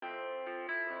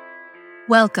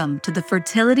Welcome to the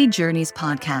Fertility Journeys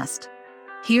podcast.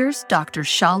 Here's Dr.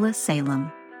 Shala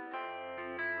Salem.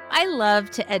 I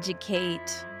love to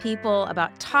educate people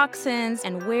about toxins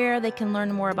and where they can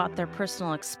learn more about their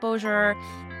personal exposure.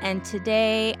 And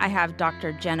today I have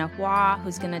Dr. Jenna Hua,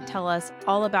 who's going to tell us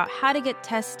all about how to get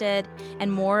tested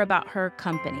and more about her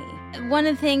company. One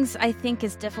of the things I think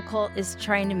is difficult is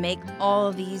trying to make all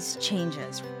of these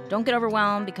changes. Don't get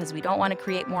overwhelmed because we don't want to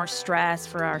create more stress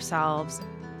for ourselves.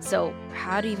 So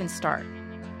how to even start?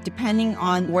 Depending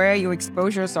on where your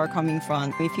exposures are coming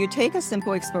from, if you take a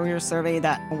simple exposure survey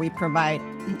that we provide,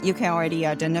 you can already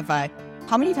identify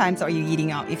how many times are you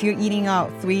eating out. If you're eating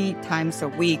out 3 times a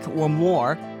week or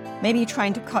more, maybe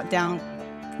trying to cut down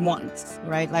once,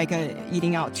 right? Like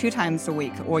eating out 2 times a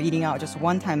week or eating out just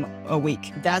 1 time a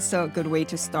week. That's a good way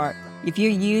to start. If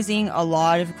you're using a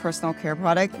lot of personal care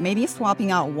product, maybe swapping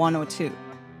out 1 or 2.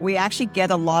 We actually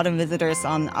get a lot of visitors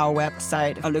on our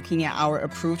website looking at our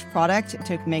approved product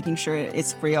to making sure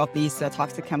it's free of these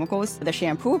toxic chemicals. The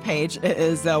shampoo page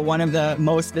is one of the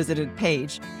most visited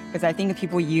page because I think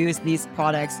people use these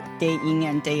products day in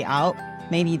and day out.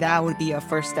 Maybe that would be a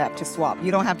first step to swap.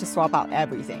 You don't have to swap out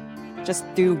everything. Just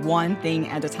do one thing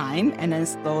at a time and then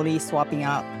slowly swapping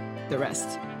out the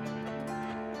rest.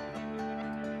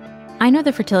 I know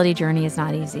the fertility journey is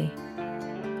not easy.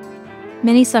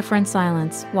 Many suffer in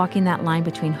silence, walking that line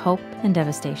between hope and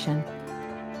devastation.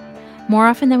 More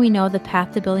often than we know, the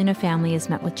path to building a family is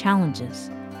met with challenges.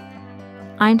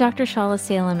 I'm Dr. Shala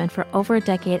Salem, and for over a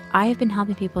decade, I have been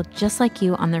helping people just like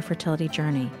you on their fertility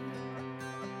journey.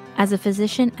 As a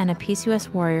physician and a PCOS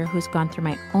warrior who's gone through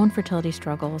my own fertility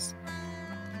struggles,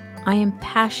 I am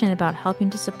passionate about helping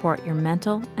to support your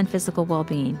mental and physical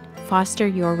well-being, foster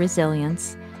your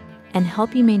resilience, and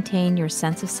help you maintain your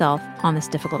sense of self on this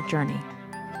difficult journey.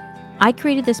 I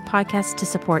created this podcast to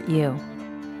support you.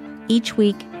 Each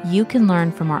week, you can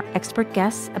learn from our expert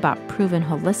guests about proven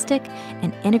holistic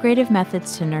and integrative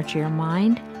methods to nurture your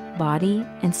mind, body,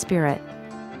 and spirit.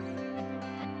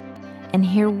 And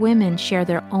hear women share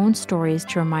their own stories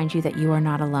to remind you that you are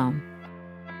not alone.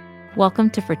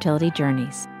 Welcome to Fertility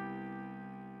Journeys.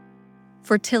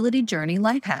 Fertility Journey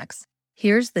Life Hacks.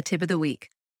 Here's the tip of the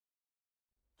week.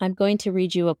 I'm going to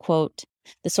read you a quote.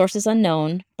 The source is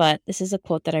unknown, but this is a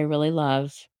quote that I really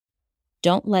love.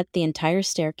 Don't let the entire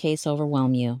staircase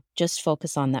overwhelm you. Just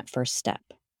focus on that first step.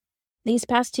 These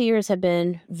past 2 years have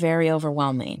been very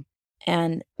overwhelming.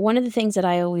 And one of the things that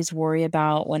I always worry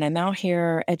about when I'm out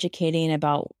here educating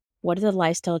about what are the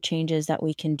lifestyle changes that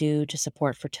we can do to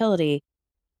support fertility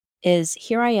is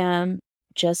here I am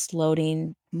just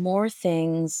loading more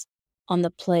things on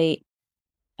the plate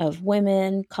of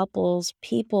women, couples,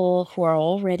 people who are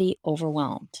already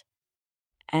overwhelmed.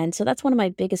 And so that's one of my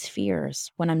biggest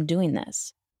fears when I'm doing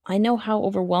this. I know how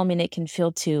overwhelming it can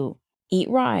feel to eat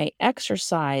right,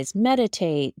 exercise,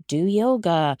 meditate, do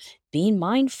yoga, being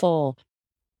mindful.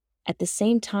 At the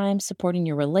same time, supporting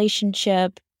your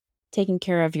relationship, taking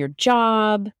care of your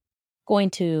job, going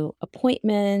to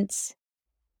appointments,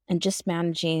 and just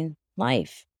managing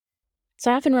life.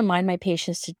 So I often remind my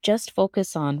patients to just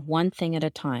focus on one thing at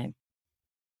a time.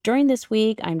 During this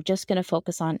week, I'm just going to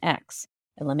focus on X,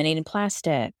 eliminating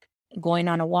plastic, going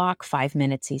on a walk 5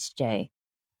 minutes each day,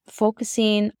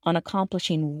 focusing on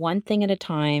accomplishing one thing at a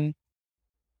time.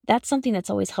 That's something that's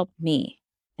always helped me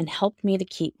and helped me to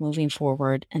keep moving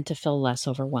forward and to feel less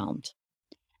overwhelmed.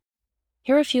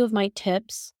 Here are a few of my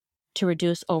tips to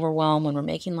reduce overwhelm when we're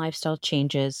making lifestyle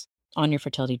changes on your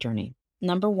fertility journey.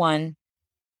 Number 1,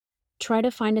 try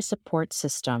to find a support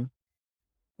system.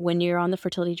 When you're on the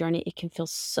fertility journey, it can feel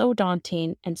so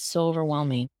daunting and so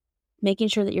overwhelming. Making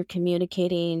sure that you're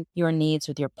communicating your needs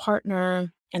with your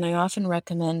partner. And I often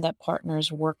recommend that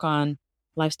partners work on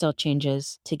lifestyle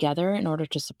changes together in order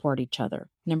to support each other.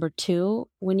 Number 2,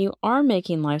 when you are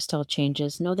making lifestyle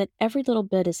changes, know that every little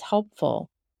bit is helpful,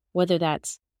 whether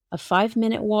that's a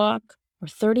 5-minute walk or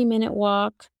 30-minute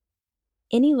walk.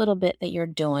 Any little bit that you're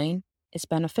doing is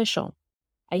beneficial.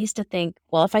 I used to think,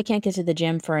 well, if I can't get to the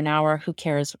gym for an hour, who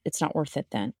cares? It's not worth it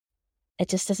then. It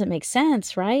just doesn't make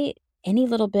sense, right? Any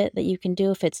little bit that you can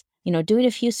do, if it's, doing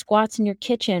a few squats in your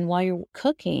kitchen while you're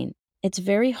cooking, it's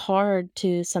very hard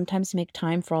to sometimes make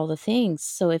time for all the things.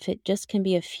 So if it just can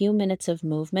be a few minutes of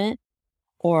movement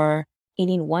or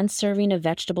eating 1 serving of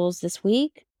vegetables this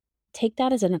week, take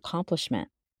that as an accomplishment.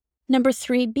 Number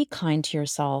 3, be kind to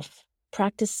yourself.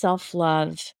 Practice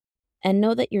self-love and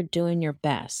know that you're doing your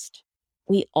best.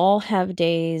 We all have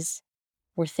days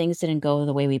where things didn't go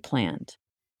the way we planned.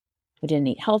 We didn't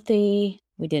eat healthy.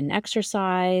 We didn't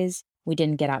exercise. We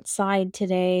didn't get outside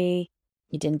today.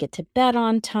 You didn't get to bed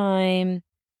on time.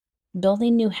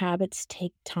 Building new habits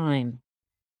take time.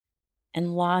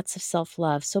 and lots of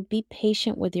self-love. So be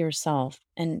patient with yourself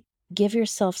and give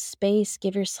yourself space,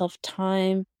 give yourself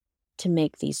time to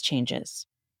make these changes.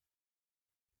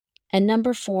 And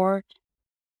number 4,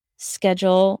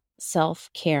 schedule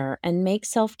self-care and make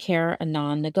self-care a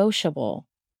non-negotiable.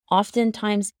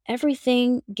 Oftentimes,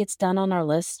 everything gets done on our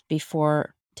list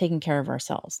before taking care of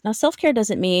ourselves. Now, self-care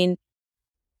doesn't mean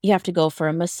you have to go for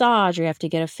a massage or you have to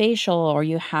get a facial or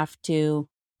you have to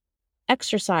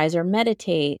exercise or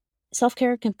meditate.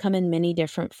 Self-care can come in many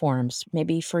different forms.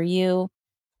 Maybe for you,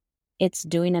 it's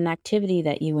doing an activity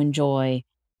that you enjoy.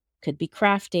 Could be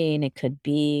crafting, it could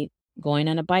be going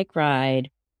on a bike ride,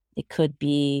 it could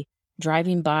be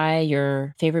driving by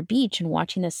your favorite beach and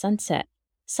watching the sunset,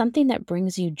 something that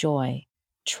brings you joy.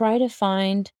 Try to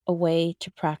find a way to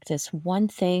practice one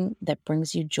thing that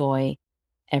brings you joy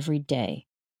every day.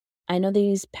 I know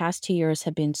these past 2 years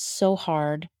have been so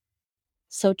hard,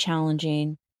 so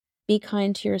challenging. Be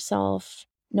kind to yourself.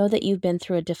 Know that you've been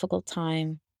through a difficult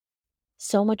time.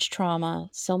 So much trauma,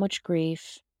 so much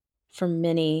grief for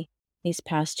many these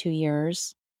past 2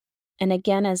 years. And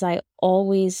again, as I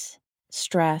always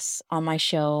stress on my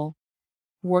show,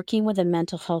 working with a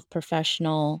mental health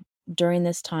professional during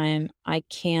this time, I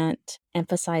can't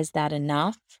emphasize that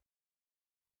enough.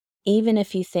 Even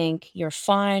if you think you're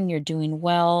fine, you're doing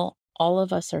well, all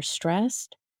of us are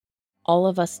stressed. All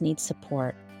of us need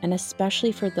support. And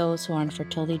especially for those who are on a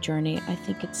fertility journey, I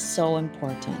think it's so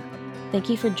important. Thank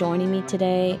you for joining me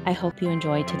today. I hope you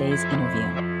enjoyed today's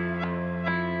interview.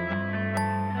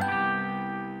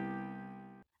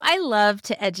 I love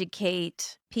to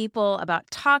educate people about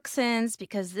toxins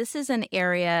because this is an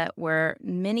area where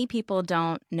many people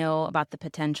don't know about the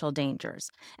potential dangers.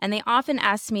 And they often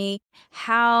ask me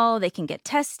how they can get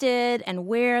tested and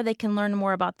where they can learn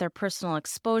more about their personal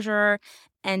exposure.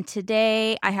 And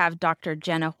today I have Dr.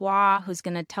 Jenna Hua, who's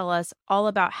going to tell us all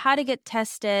about how to get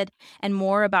tested and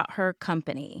more about her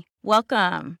company.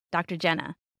 Welcome, Dr.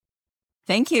 Jenna.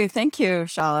 Thank you,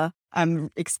 Shala.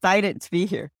 I'm excited to be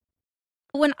here.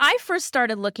 When I first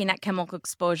started looking at chemical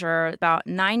exposure about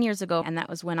 9 years ago, and that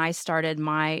was when I started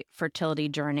my fertility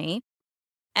journey,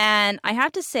 and I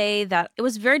have to say that it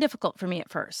was very difficult for me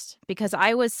at first because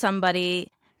I was somebody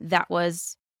that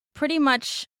was pretty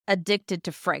much addicted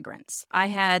to fragrance. I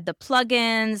had the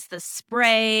plugins, the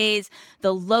sprays,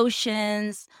 the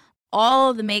lotions,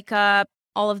 all of the makeup,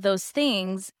 all of those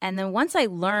things. And then once I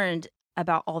learned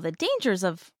about all the dangers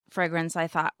of fragrance, I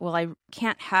thought, well, I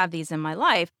can't have these in my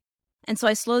life. And so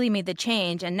I slowly made the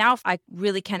change. And now I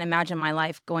really can't imagine my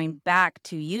life going back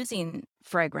to using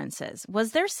fragrances.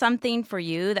 Was there something for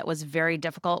you that was very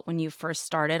difficult when you first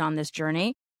started on this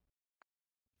journey?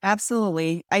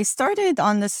 Absolutely. I started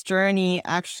on this journey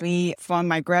actually from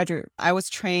my graduate. I was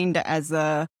trained as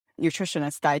a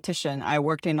nutritionist, dietitian. I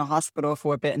worked in a hospital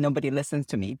for a bit. Nobody listens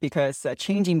to me because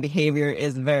changing behavior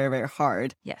is very, very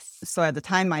hard. Yes. So at the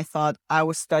time, I thought I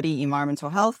would study environmental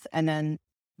health. And then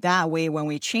that way, when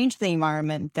we change the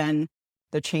environment, then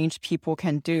the change people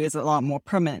can do is a lot more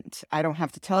permanent. I don't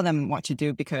have to tell them what to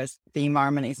do because the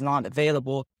environment is not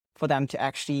available for them to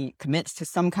actually commit to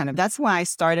some kind of. That's why I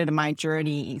started my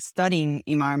journey studying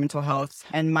environmental health.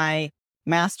 And my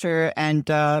master and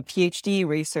PhD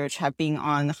research have been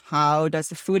on how does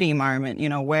the food environment,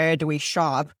 where do we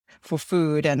shop for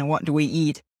food and what do we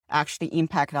eat actually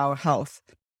impact our health.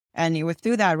 And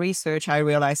through that research, I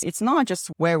realized it's not just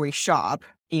where we shop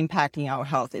impacting our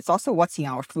health. It's also what's in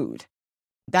our food.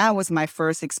 That was my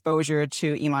first exposure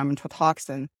to environmental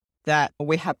toxin, that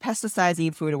we have pesticides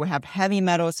in food, we have heavy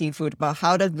metals in food, but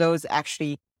how does those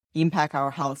actually impact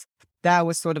our health? That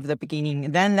was sort of the beginning.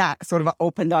 And then that sort of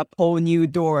opened up whole new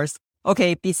doors.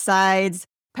 Okay, besides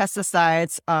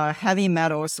pesticides, heavy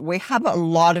metals, we have a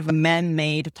lot of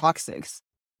man-made toxics.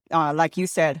 Like you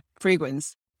said,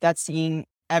 fragrance, that's in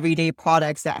everyday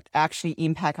products that actually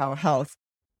impact our health.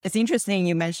 It's interesting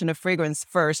you mentioned the fragrance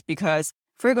first because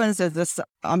fragrance is this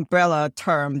umbrella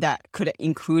term that could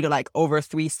include like over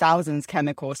 3,000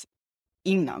 chemicals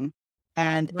in them.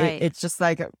 And Right. it's just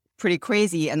like pretty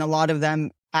crazy. And a lot of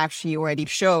them actually already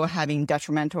show having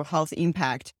detrimental health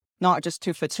impact, not just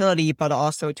to fertility, but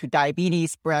also to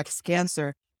diabetes, breast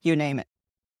cancer, you name it.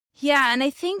 Yeah. And I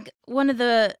think one of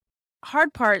the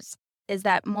hard parts is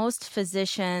that most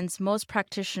physicians, most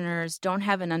practitioners don't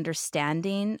have an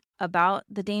understanding about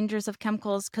the dangers of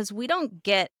chemicals because we don't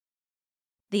get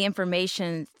the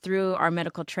information through our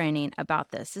medical training about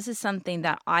this. This is something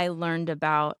that I learned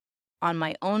about on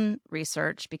my own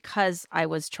research because I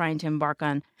was trying to embark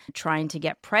on trying to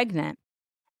get pregnant.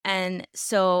 And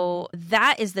so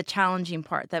that is the challenging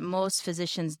part, that most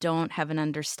physicians don't have an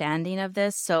understanding of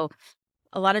this. So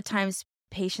a lot of times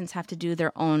patients have to do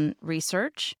their own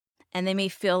research and they may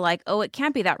feel like, oh, it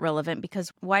can't be that relevant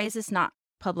because why is this not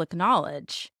public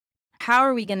knowledge? How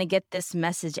are we going to get this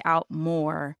message out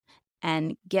more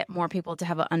and get more people to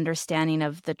have an understanding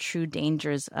of the true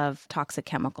dangers of toxic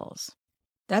chemicals?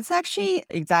 That's actually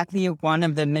exactly one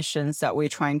of the missions that we're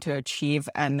trying to achieve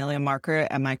at Million Marker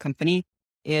at my company.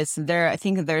 I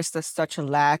think there's such a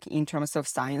lack in terms of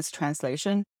science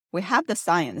translation. We have the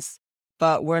science,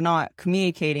 but we're not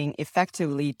communicating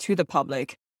effectively to the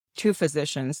public, to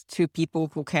physicians, to people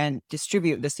who can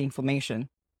distribute this information.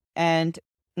 And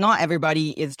not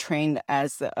everybody is trained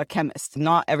as a chemist.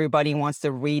 Not everybody wants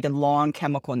to read long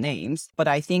chemical names. But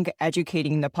I think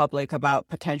educating the public about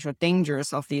potential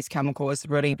dangers of these chemicals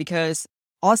really, because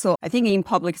also I think in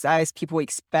public's eyes, people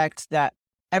expect that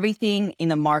everything in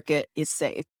the market is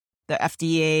safe. The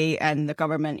FDA and the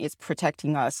government is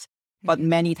protecting us. But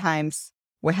many times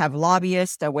we have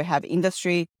lobbyists, that we have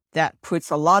industry that puts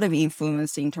a lot of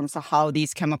influence in terms of how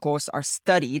these chemicals are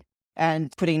studied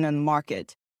and put in the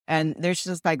market. And they're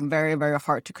just like very, very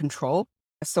hard to control.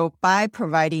 So by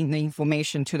providing the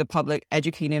information to the public,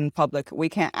 educating the public, we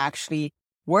can actually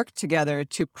work together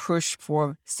to push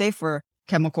for safer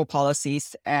chemical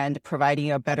policies and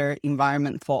providing a better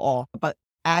environment for all. But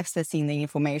accessing the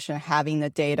information, having the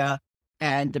data,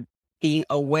 and being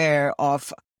aware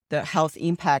of the health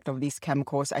impact of these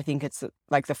chemicals, I think it's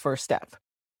like the first step.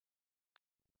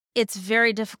 It's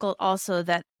very difficult also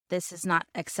that this is not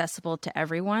accessible to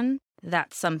everyone.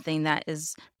 That's something that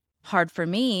is hard for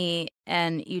me.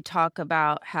 And you talk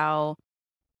about how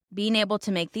being able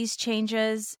to make these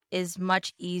changes is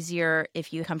much easier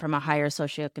if you come from a higher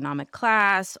socioeconomic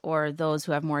class or those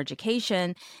who have more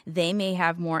education. They may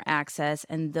have more access,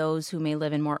 and those who may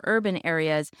live in more urban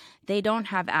areas, they don't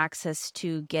have access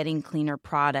to getting cleaner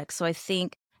products. So I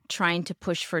think trying to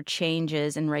push for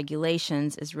changes and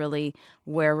regulations is really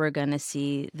where we're going to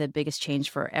see the biggest change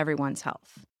for everyone's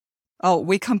health. Oh,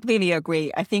 we completely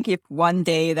agree. I think if one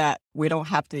day that we don't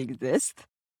have to exist,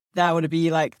 that would be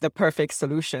like the perfect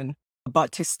solution.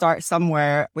 But to start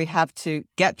somewhere, we have to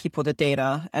get people the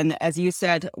data. And as you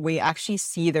said, we actually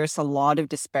see there's a lot of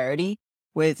disparity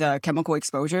with chemical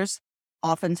exposures.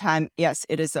 Oftentimes, yes,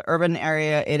 it is the urban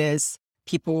area. It is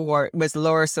people who are with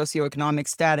lower socioeconomic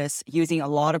status using a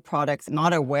lot of products,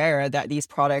 not aware that these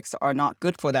products are not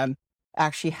good for them,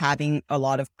 actually having a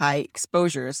lot of high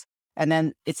exposures. And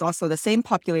then it's also the same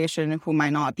population who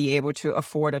might not be able to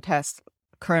afford a test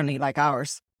currently like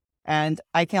ours. And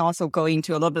I can also go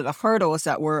into a little bit of hurdles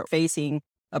that we're facing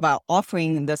about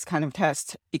offering this kind of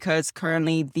test, because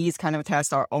currently these kind of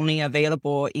tests are only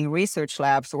available in research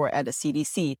labs or at the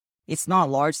CDC. It's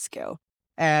not large scale.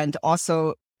 And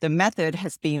also the method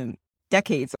has been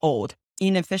decades old.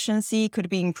 Inefficiency could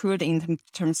be improved in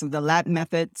terms of the lab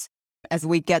methods. As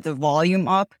we get the volume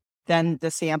up, then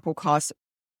the sample cost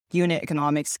unit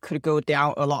economics could go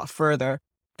down a lot further.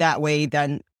 That way,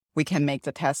 then we can make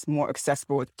the test more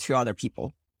accessible to other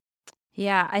people.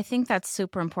 Yeah, I think that's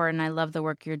super important. I love the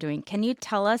work you're doing. Can you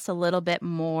tell us a little bit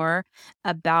more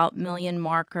about Million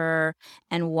Marker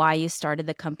and why you started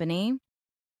the company?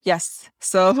 Yes.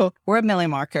 So we're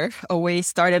Million Marker. We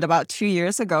started about 2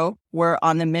 years ago. We're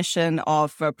on the mission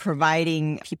of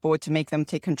providing people to make them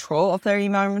take control of their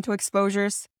environmental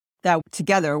exposures, that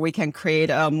together we can create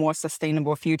a more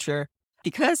sustainable future.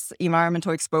 Because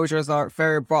environmental exposures are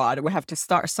very broad, we have to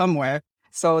start somewhere.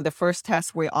 So the first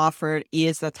test we offered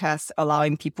is a test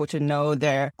allowing people to know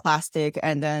their plastic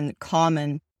and then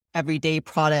common everyday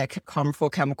product harmful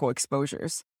chemical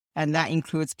exposures. And that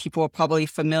includes people probably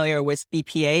familiar with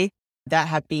BPA that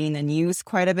have been in the news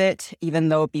quite a bit, even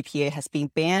though BPA has been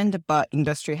banned, but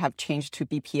industry have changed to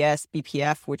BPS,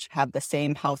 BPF, which have the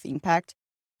same health impact,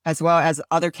 as well as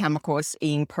other chemicals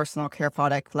in personal care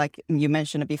product. Like you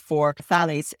mentioned before,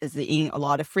 phthalates is in a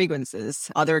lot of fragrances,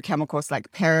 other chemicals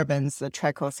like parabens, the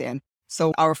triclosan.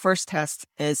 So our first test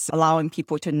is allowing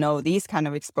people to know these kind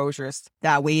of exposures.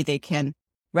 That way they can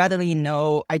readily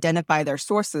know, identify their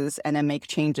sources, and then make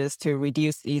changes to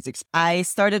reduce these. I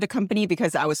started a company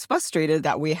because I was frustrated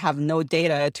that we have no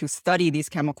data to study these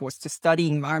chemicals, to study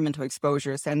environmental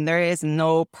exposures, and there is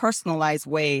no personalized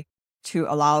way to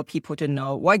allow people to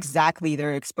know what exactly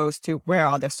they're exposed to, where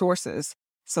are the sources,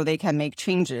 so they can make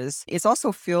changes. It's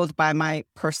also fueled by my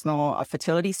personal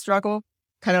fertility struggle,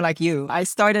 kind of like you. I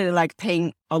started like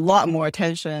paying a lot more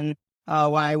attention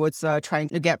when I was trying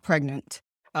to get pregnant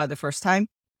the first time.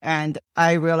 And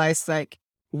I realized like,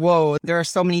 whoa, there are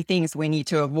so many things we need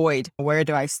to avoid. Where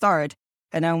do I start?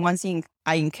 And then once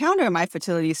I encountered my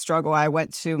fertility struggle, I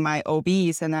went to my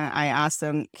OBs and then I asked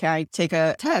them, can I take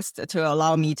a test to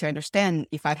allow me to understand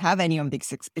if I have any of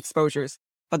these exposures?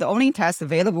 but the only test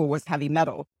available was heavy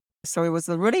metal. So it was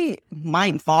really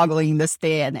mind-boggling this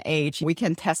day and age. We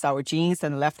can test our genes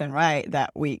and left and right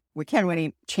that we can't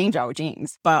really change our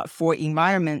genes. But for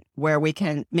environment where we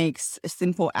can make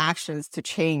simple actions to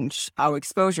change our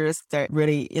exposures, there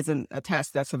really isn't a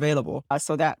test that's available.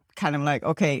 So that kind of like,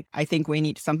 okay, I think we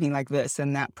need something like this.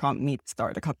 And that prompted me to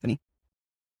start the company.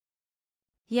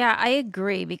 Yeah, I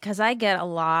agree because I get a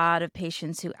lot of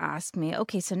patients who ask me,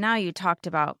 okay, so now you talked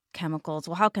about chemicals.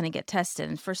 Well, how can I get tested?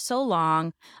 And for so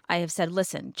long, I have said,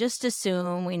 listen, just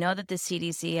assume we know that the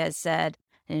CDC has said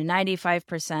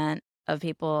 95% of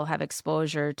people have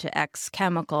exposure to X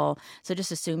chemical. So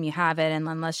just assume you have it. And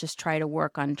then let's just try to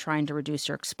work on trying to reduce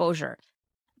your exposure.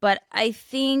 But I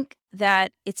think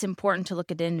that it's important to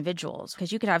look at individuals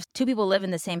because you could have two people live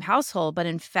in the same household, but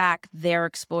in fact, their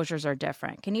exposures are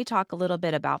different. Can you talk a little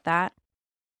bit about that?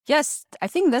 Yes, I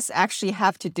think this actually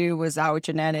have to do with our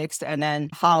genetics and then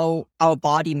how our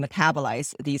body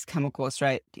metabolize these chemicals,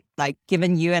 right? Like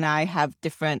given you and I have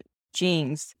different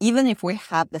genes, even if we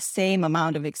have the same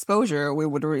amount of exposure, we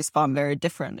would respond very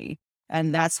differently.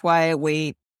 And that's why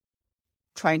we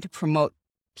trying to promote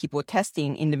people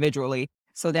testing individually.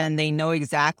 So then they know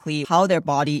exactly how their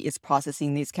body is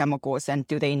processing these chemicals and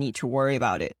do they need to worry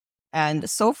about it. And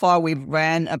so far we've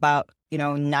ran about,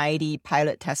 90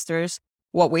 pilot testers.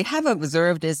 What we have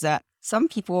observed is that some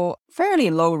people, fairly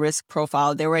low risk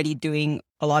profile, they're already doing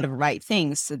a lot of right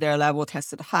things. So their level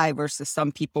tested high versus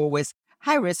some people with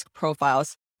high risk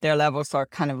profiles, their levels are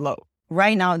kind of low.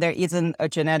 Right now, there isn't a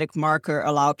genetic marker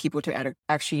allow people to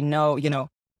actually know,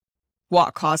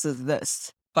 what causes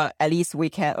this. But at least we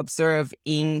can observe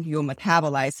in your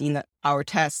metabolites in our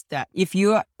test that if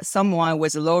you're someone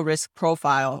with a low risk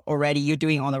profile already, you're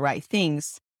doing all the right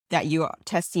things that you are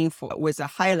testing for with a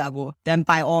high level, then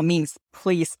by all means,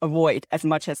 please avoid as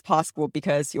much as possible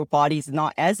because your body is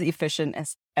not as efficient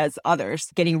as others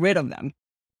getting rid of them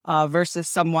versus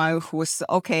someone who's,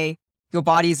 okay, your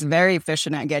body is very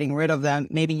efficient at getting rid of them.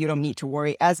 Maybe you don't need to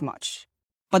worry as much.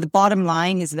 But the bottom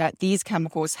line is that these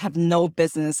chemicals have no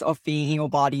business of being in your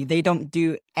body. They don't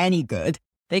do any good.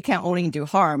 They can only do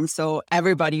harm. So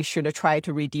everybody should try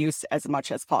to reduce as much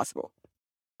as possible.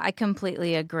 I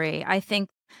completely agree. I think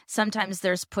sometimes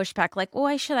there's pushback like,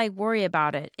 why should I worry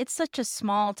about it? It's such a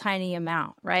small, tiny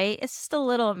amount, right? It's just a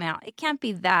little amount. It can't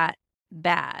be that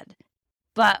bad.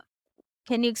 But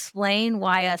can you explain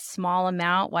why a small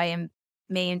amount, why it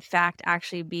may in fact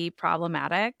actually be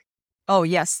problematic? Oh,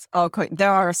 yes. Okay.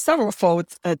 There are several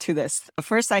folds to this.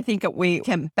 First, I think we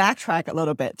can backtrack a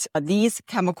little bit. These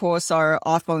chemicals are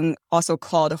often also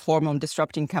called hormone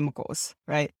disrupting chemicals,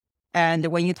 right? And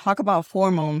when you talk about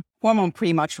hormone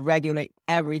pretty much regulate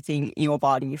everything in your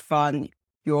body from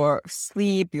your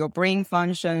sleep, your brain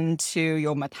function to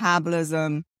your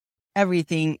metabolism.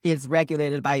 Everything is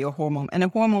regulated by your hormone. And a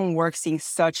hormone works in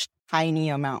such tiny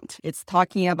amount. It's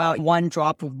talking about 1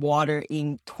 drop of water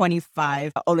in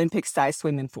 25 Olympic-sized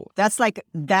swimming pool. That's like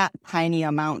that tiny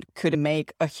amount could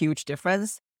make a huge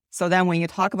difference. So then when you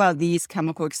talk about these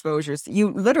chemical exposures, you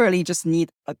literally just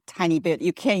need a tiny bit.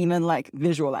 You can't even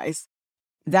visualize.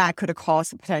 That could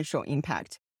cause potential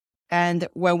impact. And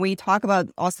when we talk about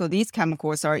also these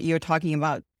chemicals, you're talking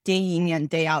about day in and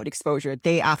day out exposure,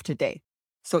 day after day.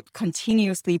 So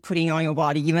continuously putting on your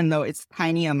body, even though it's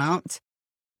tiny amount,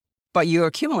 but you're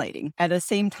accumulating. At the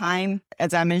same time,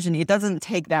 as I mentioned, it doesn't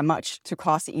take that much to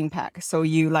cause the impact. So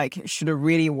you should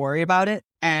really worry about it.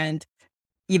 And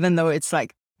even though it's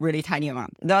really tiny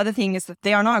amount. The other thing is that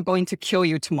they are not going to kill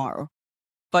you tomorrow,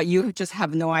 but you just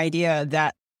have no idea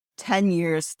that 10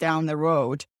 years down the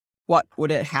road, what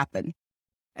would it happen?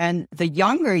 And the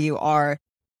younger you are,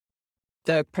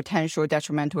 the potential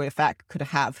detrimental effect could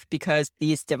have because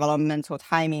these developmental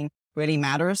timing really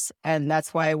matters. And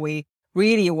that's why we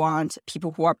really want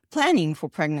people who are planning for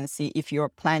pregnancy, if you're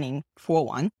planning for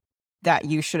one, that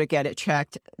you should get it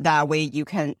checked. That way you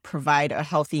can provide a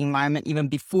healthy environment even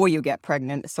before you get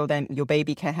pregnant. So then your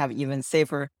baby can have even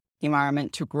safer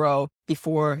environment to grow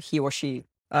before he or she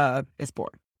is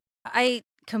born. I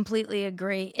completely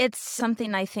agree. It's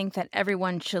something I think that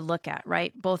everyone should look at,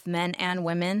 right? Both men and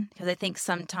women, because I think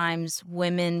sometimes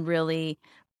women really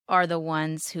are the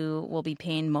ones who will be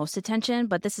paying most attention,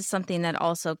 but this is something that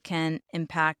also can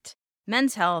impact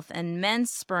men's health and men's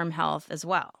sperm health as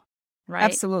well, right?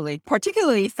 Absolutely.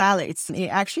 Particularly phthalates. It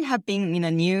actually have been in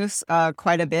the news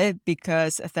quite a bit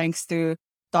because thanks to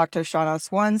Dr. Shauna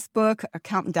Swan's book, A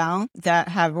Countdown, that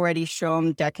have already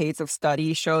shown decades of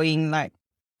studies showing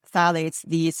phthalates,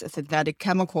 these synthetic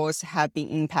chemicals have been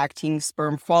impacting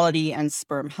sperm quality and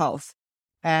sperm health.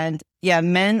 And yeah,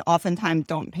 men oftentimes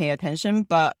don't pay attention,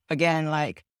 but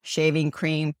again, shaving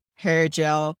cream, hair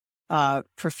gel,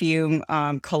 perfume,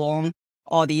 cologne,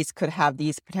 all these could have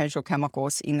these potential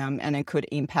chemicals in them, and it could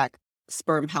impact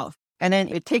sperm health. And then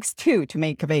it takes two to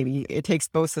make a baby. It takes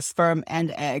both the sperm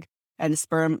and egg, and the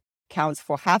sperm counts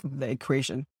for half of the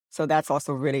equation. So that's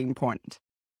also really important.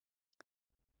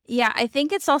 Yeah, I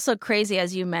think it's also crazy,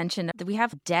 as you mentioned, that we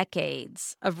have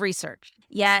decades of research,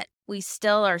 yet we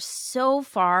still are so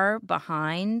far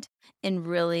behind in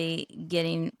really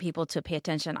getting people to pay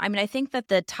attention. I mean, I think that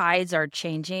the tides are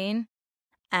changing,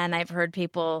 and I've heard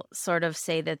people sort of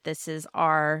say that this is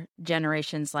our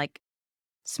generation's like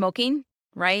smoking,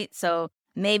 right? So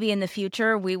maybe in the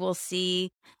future we will see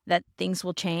that things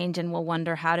will change and we'll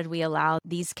wonder, how did we allow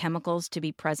these chemicals to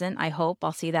be present? I hope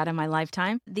I'll see that in my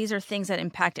lifetime. These are things that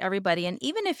impact everybody. And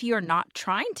even if you're not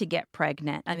trying to get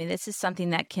pregnant, I mean, this is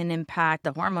something that can impact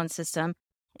the hormone system.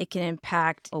 It can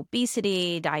impact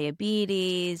obesity,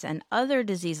 diabetes, and other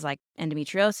diseases like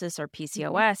endometriosis or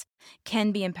PCOS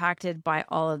can be impacted by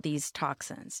all of these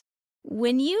toxins.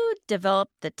 When you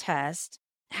developed the test,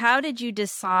 how did you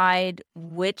decide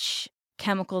which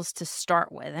chemicals to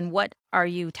start with, and what are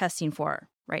you testing for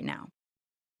right now?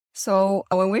 So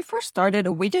when we first started,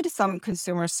 we did some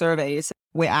consumer surveys.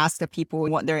 We asked the people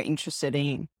what they're interested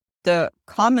in. The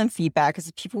common feedback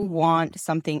is people want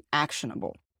something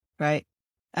actionable, right?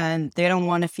 And they don't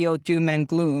want to feel doom and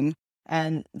gloom.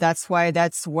 And that's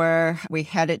where we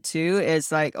headed to,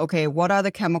 is like, okay, what are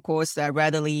the chemicals that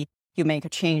readily you make a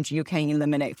change, you can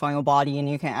eliminate from your body and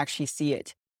you can actually see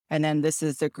it? And then this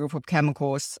is the group of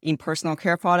chemicals in personal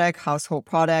care product, household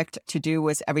product, to do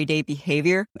with everyday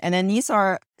behavior. And then these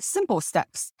are simple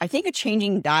steps. I think a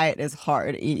changing diet is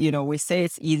hard. We say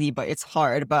it's easy, but it's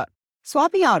hard. But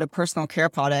swapping out a personal care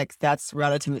product, that's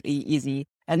relatively easy.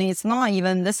 And it's not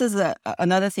even, this is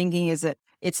another thinking, is that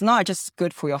it's not just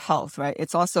good for your health, right?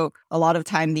 It's also, a lot of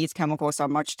time, these chemicals are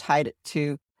much tied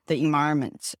to the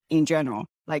environment in general,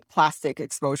 like plastic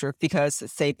exposure, because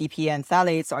say BPA and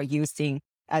phthalates are used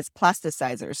as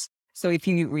plasticizers. So if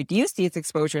you reduce these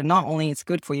exposure, not only it's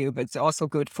good for you, but it's also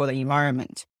good for the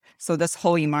environment. So this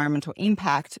whole environmental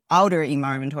impact, outer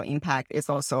environmental impact, is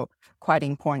also quite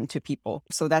important to people.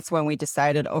 So that's when we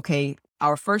decided, okay,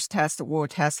 our first test will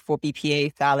test for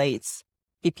BPA, phthalates,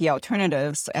 BPA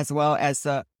alternatives, as well as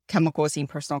chemicals in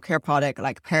personal care product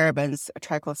like parabens,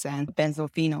 triclosan,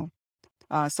 benzophenol.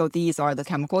 So these are the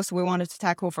chemicals we wanted to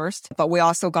tackle first. But we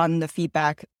also gotten the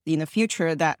feedback in the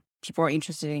future that people are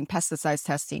interested in pesticides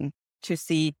testing to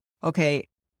see, okay,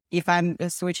 if I'm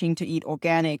switching to eat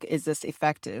organic, is this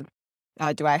effective?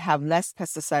 Do I have less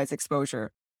pesticides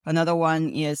exposure? Another one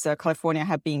is California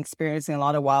have been experiencing a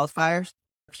lot of wildfires.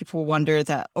 People wonder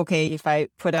that, okay, if I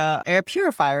put an air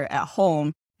purifier at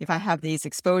home, if I have these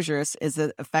exposures, is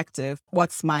it effective?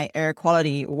 What's my air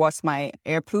quality? What's my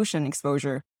air pollution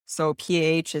exposure? So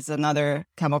pH is another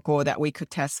chemical that we could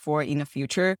test for in the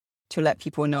future to let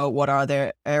people know what are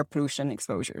their air pollution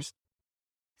exposures.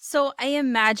 So I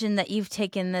imagine that you've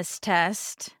taken this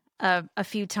test a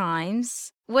few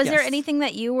times. Was there Yes. anything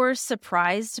that you were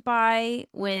surprised by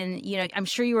when, I'm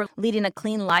sure you were leading a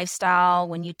clean lifestyle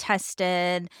when you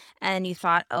tested and you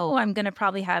thought, oh, I'm going to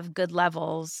probably have good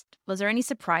levels. Was there any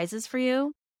surprises for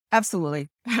you? Absolutely.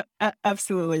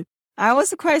 Absolutely. I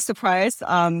was quite surprised.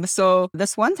 So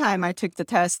this one time I took the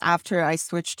test after I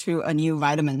switched to a new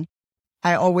vitamin.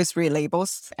 I always read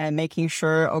labels and making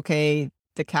sure, okay,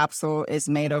 the capsule is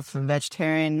made of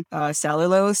vegetarian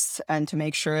cellulose, and to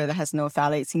make sure that has no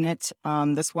phthalates in it.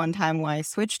 This one time when I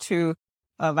switched to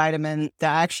a vitamin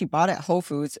that I actually bought at Whole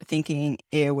Foods thinking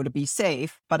it would be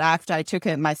safe, but after I took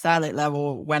it, my phthalate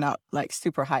level went up like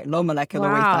super high. Low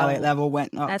molecular weight Wow. phthalate level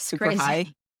went up That's super crazy.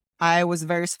 high. I was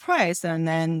very surprised. And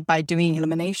then by doing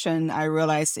elimination, I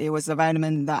realized it was a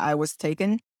vitamin that I was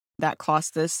taking that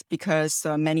caused this, because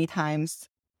many times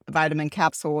vitamin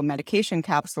capsule or medication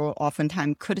capsule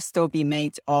oftentimes could still be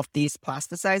made of these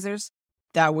plasticizers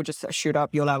that would just shoot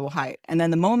up your level high. And then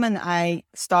the moment I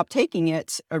stopped taking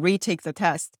it, retake the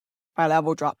test, my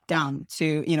level dropped down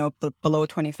to, below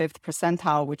 25th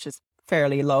percentile, which is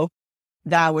fairly low.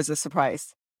 That was a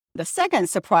surprise. The second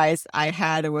surprise I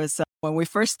had was when we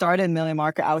first started Million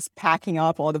Market, I was packing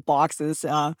up all the boxes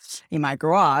in my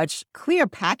garage. Clear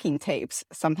packing tapes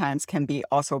sometimes can be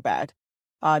also bad.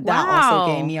 That also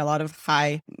gave Wow. me a lot of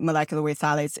high molecular weight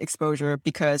phthalates exposure,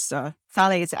 because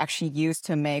phthalates actually used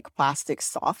to make plastic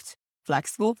soft,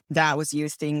 flexible. That was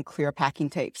used in clear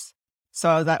packing tapes. So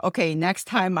I was like, okay, next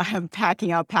time I'm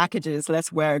packing out packages,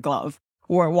 let's wear a glove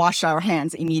or wash our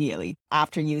hands immediately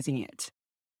after using it.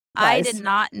 I Guys. did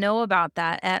not know about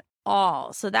that at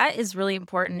all. So that is really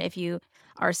important if you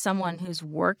are someone who's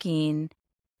working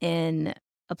in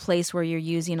a place where you're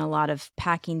using a lot of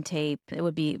packing tape, it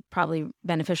would be probably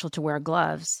beneficial to wear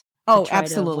gloves to Oh, try to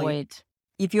absolutely. avoid.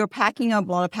 If you're packing up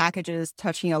a lot of packages,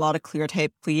 touching a lot of clear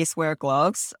tape, please wear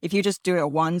gloves. If you just do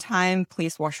it one time,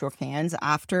 please wash your hands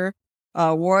after.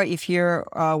 Or if you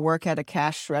work at a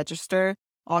cash register,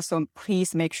 also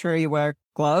please make sure you wear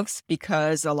gloves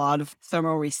because a lot of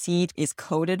thermal receipt is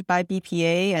coded by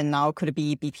BPA and now could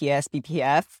be BPS,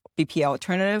 BPF, BPA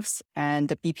alternatives. And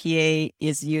the BPA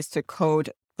is used to code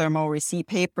thermal receipt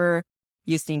paper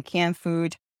used in canned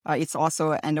food. It's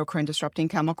also an endocrine disrupting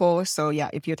chemical. So yeah,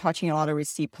 if you're touching a lot of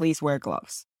receipt, please wear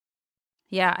gloves.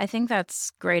 Yeah, I think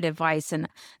that's great advice. And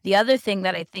the other thing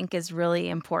that I think is really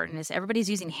important is everybody's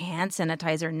using hand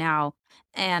sanitizer now.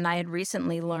 And I had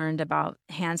recently learned about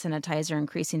hand sanitizer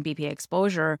increasing BPA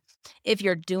exposure. If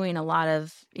you're doing a lot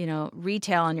of,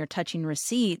 retail and you're touching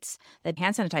receipts, that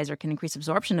hand sanitizer can increase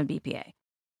absorption of BPA.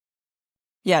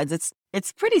 Yeah,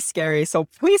 it's pretty scary. So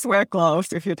please wear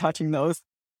gloves if you're touching those.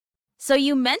 So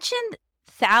you mentioned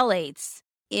phthalates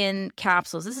in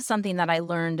capsules. This is something that I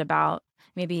learned about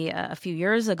maybe a few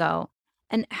years ago.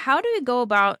 And how do we go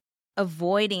about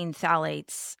avoiding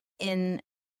phthalates in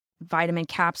vitamin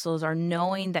capsules or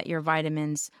knowing that your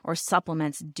vitamins or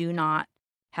supplements do not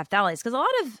have phthalates? Because a lot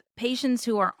of patients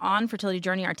who are on fertility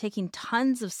journey are taking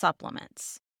tons of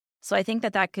supplements. So I think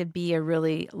that could be a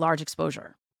really large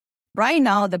exposure. Right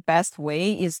now, the best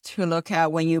way is to look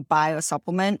at when you buy a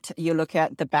supplement, you look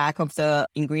at the back of the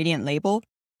ingredient label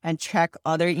and check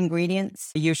other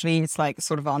ingredients. Usually it's like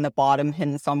sort of on the bottom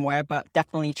hidden somewhere, but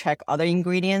definitely check other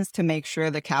ingredients to make sure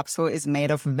the capsule is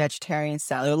made of vegetarian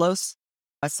cellulose.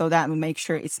 So that will make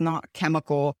sure it's not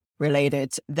chemical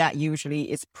related. That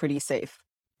usually is pretty safe.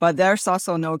 But there's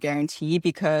also no guarantee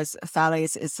because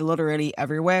phthalates is literally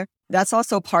everywhere. That's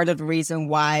also part of the reason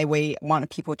why we want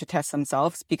people to test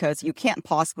themselves because you can't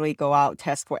possibly go out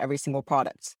test for every single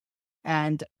product.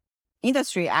 And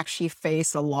industry actually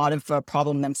face a lot of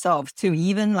problem themselves too,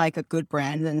 even like a good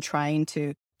brand and trying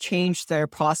to change their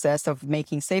process of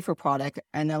making safer product.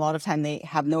 And a lot of time they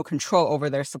have no control over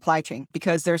their supply chain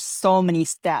because there's so many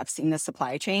steps in the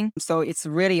supply chain. So it's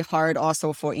really hard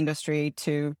also for industry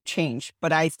to change.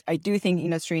 But I do think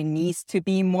industry needs to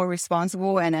be more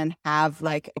responsible and then have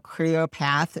like a clear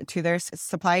path to their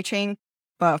supply chain.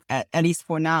 But at least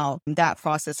for now, that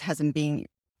process hasn't been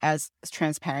as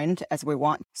transparent as we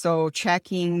want. So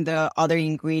checking the other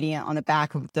ingredient on the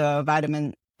back of the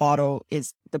vitamin bottle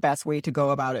is the best way to go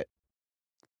about it.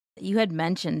 You had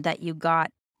mentioned that you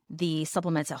got the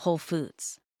supplements at Whole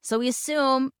Foods. So we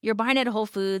assume you're buying it at Whole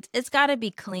Foods. It's got to be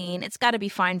clean. It's got to be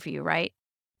fine for you, right?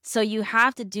 So you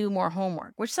have to do more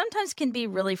homework, which sometimes can be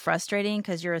really frustrating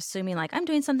because you're assuming like I'm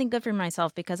doing something good for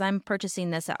myself because I'm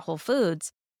purchasing this at Whole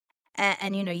Foods.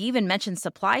 And you even mentioned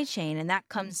supply chain, and that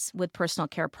comes with personal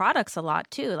care products a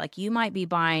lot too. Like you might be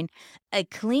buying a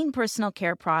clean personal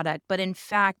care product, but in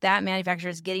fact, that manufacturer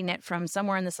is getting it from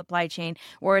somewhere in the supply chain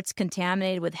where it's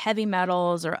contaminated with heavy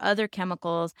metals or other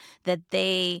chemicals that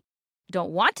they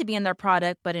don't want to be in their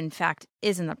product, but in fact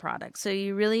is in the product. So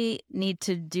you really need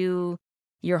to do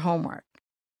your homework.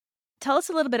 Tell us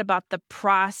a little bit about the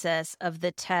process of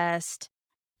the test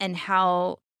and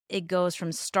how it goes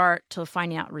from start to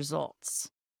finding out results.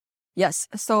 Yes.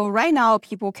 So right now,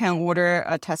 people can order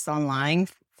a test online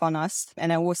from us,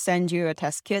 and I will send you a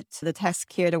test kit. The test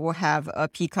kit will have a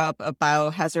pickup, a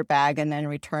biohazard bag, and then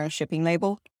return shipping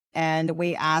label. And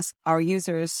we ask our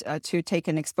users to take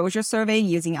an exposure survey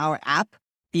using our app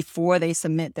before they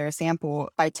submit their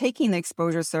sample. By taking the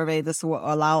exposure survey, this will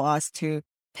allow us to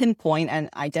pinpoint and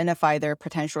identify their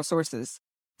potential sources.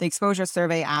 The exposure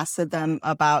survey asks them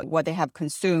about what they have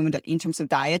consumed in terms of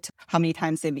diet, how many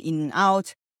times they've eaten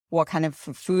out, what kind of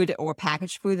food or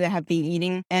packaged food they have been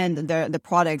eating, and the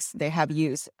products they have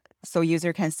used. So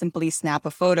user can simply snap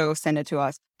a photo, send it to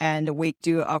us, and we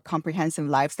do a comprehensive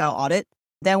lifestyle audit.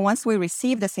 Then once we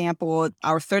receive the sample,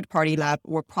 our third-party lab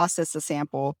will process the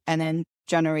sample and then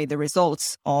generate the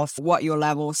results of what your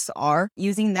levels are.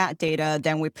 Using that data,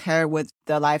 then we pair with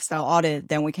the lifestyle audit,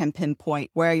 then we can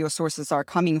pinpoint where your sources are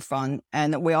coming from.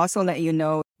 And we also let you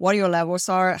know what your levels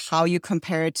are, how you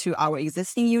compare it to our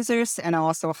existing users, and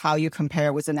also how you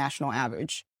compare with the national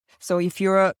average. So if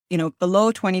you're,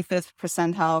 below 25th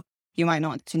percentile, you might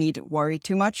not need to worry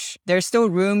too much. There's still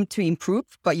room to improve,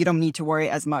 but you don't need to worry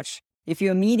as much. If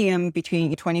you're medium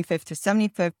between 25th to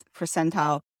 75th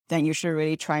percentile, then you should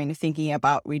really try and thinking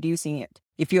about reducing it.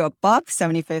 If you're above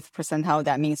 75th percentile,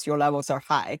 that means your levels are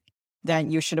high. Then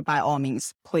you should, by all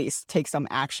means, please take some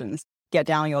actions, get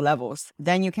down your levels.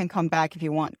 Then you can come back if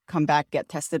you want, get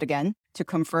tested again to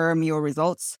confirm your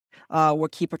results or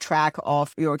keep a track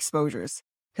of your exposures.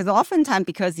 Because oftentimes,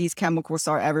 because these chemicals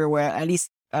are everywhere, at least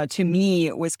to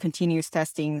me, with continuous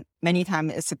testing, many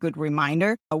times it's a good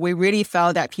reminder. We really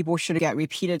felt that people should get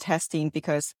repeated testing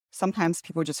because sometimes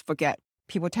people just forget.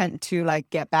 People tend to like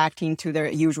get back into their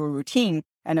usual routine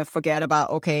and then forget about,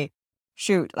 okay,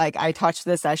 shoot, like I touched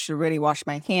this, I should really wash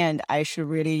my hand. I should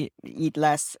really eat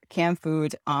less canned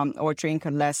food or drink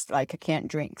less like canned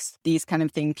drinks. These kind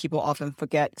of things people often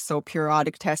forget. So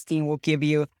periodic testing will give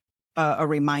you a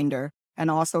reminder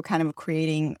and also kind of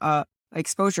creating a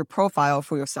exposure profile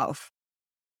for yourself.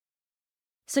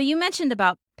 So you mentioned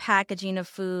about packaging of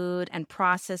food and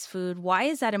processed food. Why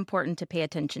is that important to pay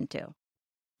attention to?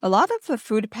 A lot of the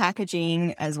food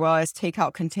packaging, as well as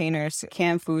takeout containers,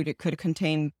 canned food, it could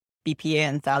contain BPA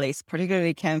and phthalates.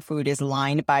 Particularly canned food is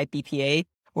lined by BPA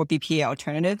or BPA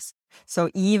alternatives. So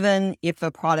even if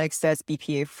a product says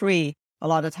BPA free, a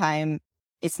lot of time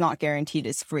it's not guaranteed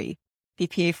it's free.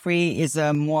 BPA free is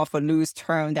a more of a loose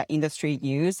term that industry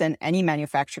use, and any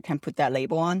manufacturer can put that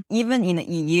label on. Even in the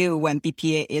EU, when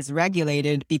BPA is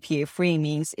regulated, BPA free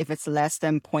means if it's less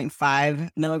than 0.5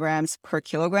 milligrams per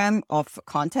kilogram of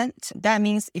content. That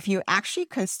means if you actually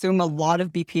consume a lot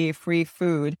of BPA free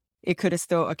food, it could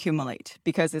still accumulate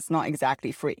because it's not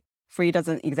exactly free. Free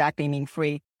doesn't exactly mean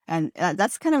free. And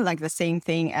that's kind of like the same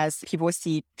thing as people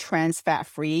see trans fat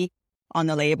free on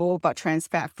the label, but trans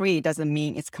fat free doesn't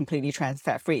mean it's completely trans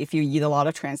fat free. If you eat a lot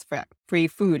of trans fat free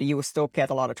food, you will still get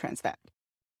a lot of trans fat.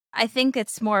 I think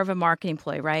it's more of a marketing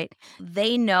ploy, right?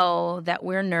 They know that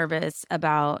we're nervous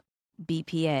about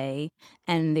BPA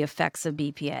and the effects of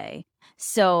BPA.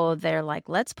 So they're like,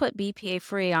 let's put BPA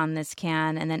free on this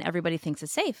can. And then everybody thinks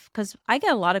it's safe. Because I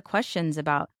get a lot of questions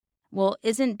about, well,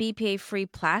 isn't BPA free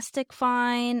plastic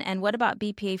fine? And what about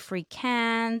BPA free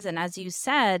cans? And as you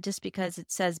said, just because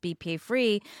it says BPA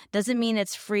free doesn't mean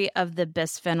it's free of the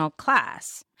bisphenol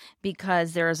class,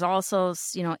 because there's also,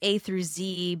 A through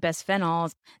Z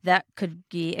bisphenols that could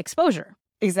be exposure.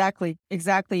 Exactly.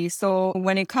 So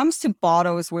when it comes to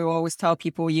bottles, we always tell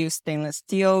people use stainless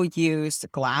steel, use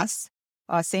glass,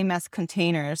 same as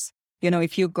containers.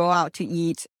 If you go out to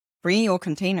eat, bring your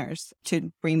containers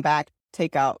to bring back,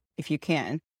 take out if you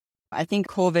can. I think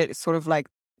COVID sort of like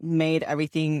made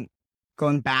everything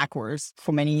going backwards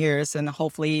for many years. And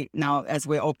hopefully now as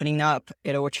we're opening up,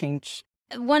 it will change.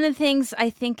 One of the things I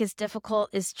think is difficult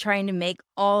is trying to make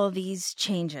all of these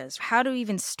changes. How do we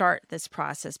even start this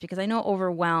process? Because I know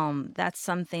overwhelm, that's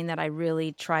something that I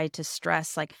really try to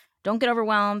stress. Like, don't get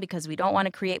overwhelmed because we don't want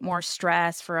to create more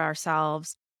stress for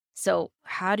ourselves. So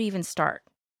how do you even start?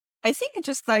 I think it's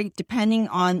just like depending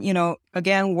on,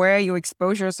 again, where your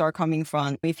exposures are coming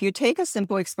from. If you take a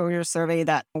simple exposure survey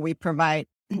that we provide,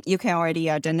 you can already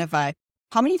identify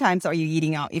how many times are you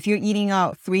eating out. If you're eating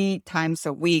out 3 times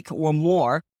a week or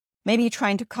more, maybe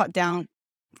trying to cut down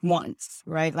once,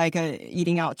 right? Like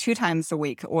eating out 2 times a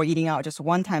week or eating out just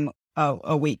 1 time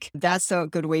a week. That's a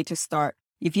good way to start.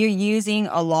 If you're using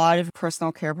a lot of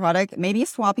personal care product, maybe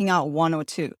swapping out 1 or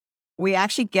 2. We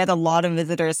actually get a lot of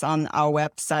visitors on our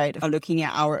website looking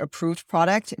at our approved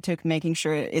product to making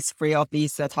sure it's free of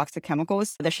these toxic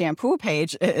chemicals. The shampoo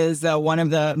page is one of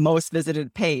the most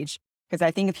visited page because I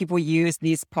think if people use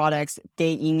these products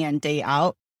day in and day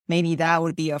out, maybe that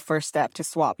would be a first step to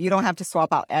swap. You don't have to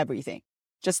swap out everything.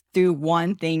 Just do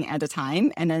one thing at a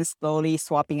time and then slowly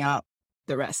swapping out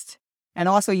the rest. And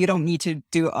also you don't need to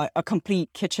do a complete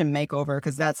kitchen makeover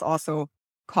because that's also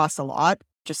costs a lot.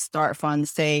 Just start from,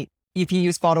 say, if you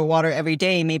use bottled water every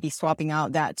day, maybe swapping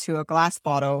out that to a glass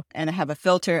bottle and have a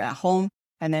filter at home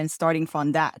and then starting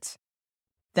from that.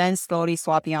 Then slowly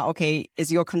swapping out, okay,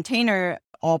 is your container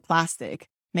all plastic?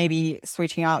 Maybe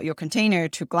switching out your container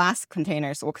to glass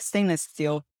containers or stainless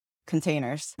steel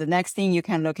containers. The next thing you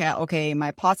can look at, okay,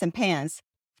 my pots and pans.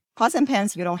 Pots and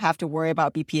pans, you don't have to worry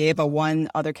about BPA, but one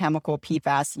other chemical,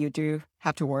 PFAS, you do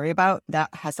have to worry about. That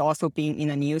has also been in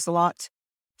the news a lot.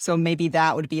 So maybe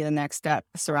that would be the next step.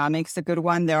 Ceramics is a good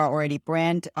one. There are already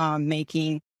brand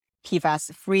making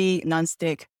PFAS-free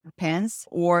nonstick pans,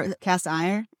 or cast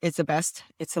iron. It's the best.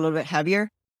 It's a little bit heavier.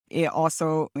 It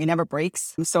never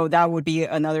breaks. So that would be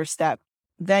another step.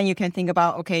 Then you can think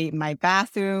about, okay, my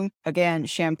bathroom, again,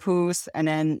 shampoos. And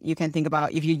then you can think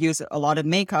about if you use a lot of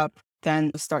makeup,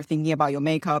 then start thinking about your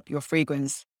makeup, your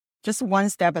fragrance. Just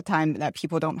one step at a time that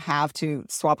people don't have to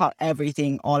swap out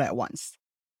everything all at once.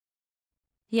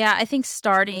 Yeah, I think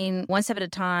starting one step at a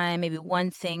time, maybe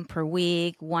one thing per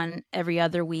week, one every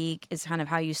other week is kind of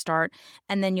how you start.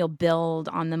 And then you'll build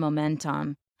on the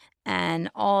momentum. And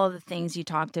all the things you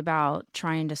talked about,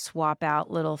 trying to swap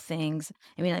out little things.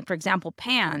 I mean, like, for example,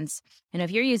 pans.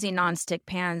 If you're using nonstick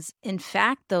pans, in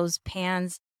fact, those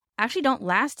pans actually don't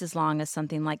last as long as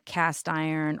something like cast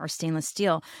iron or stainless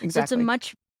steel. So it's a Exactly.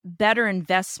 much better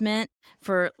investment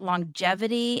for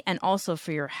longevity and also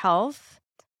for your health.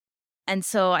 And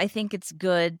so I think it's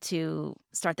good to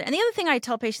start there. And the other thing I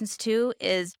tell patients too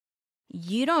is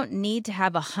you don't need to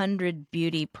have 100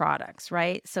 beauty products,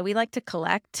 right? So we like to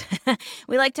collect.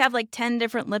 We like to have like 10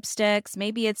 different lipsticks.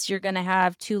 Maybe it's you're going to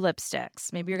have 2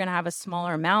 lipsticks. Maybe you're going to have a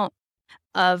smaller amount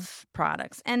of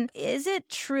products. And is it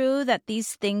true that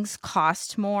these things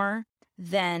cost more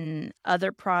than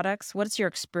other products? What's your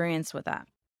experience with that?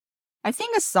 I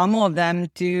think some of them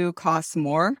do cost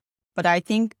more, but I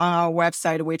think on our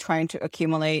website, we're trying to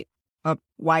accumulate a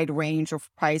wide range of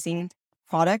pricing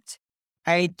product.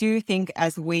 I do think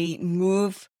as we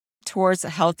move towards a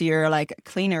healthier, like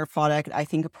cleaner product, I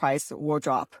think price will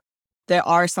drop. There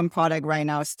are some product right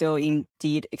now still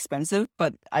indeed expensive,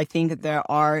 but I think there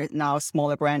are now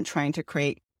smaller brand trying to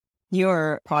create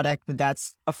newer product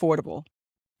that's affordable.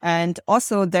 And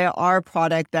also there are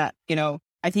product that,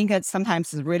 I think that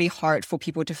sometimes it's really hard for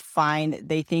people to find.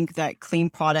 They think that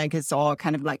clean product is all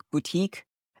kind of like boutique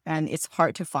and it's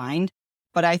hard to find.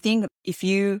 But I think if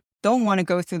you don't want to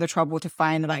go through the trouble to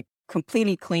find like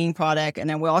completely clean product, and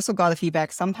then we also got the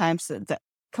feedback sometimes that the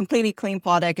completely clean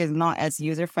product is not as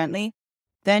user friendly,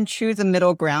 then choose a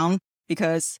middle ground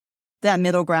because that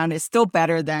middle ground is still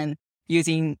better than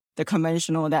using the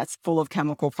conventional that's full of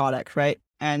chemical product, right?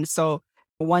 And so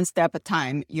one step at a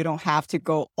time, you don't have to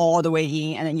go all the way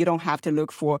in, and then you don't have to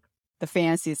look for the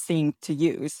fanciest thing to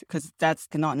use because that's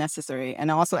not necessary.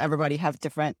 And also everybody have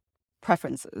different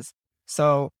preferences.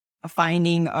 So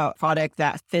finding a product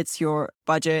that fits your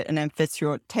budget and then fits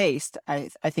your taste, I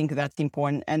think that's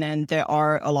important. And then there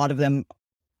are a lot of them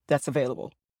that's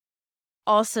available.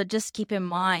 Also, just keep in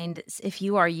mind if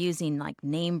you are using like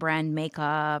name brand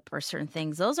makeup or certain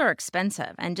things, those are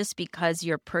expensive. And just because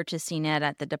you're purchasing it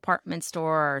at the department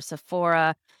store or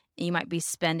Sephora, you might be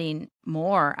spending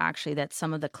more actually than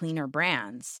some of the cleaner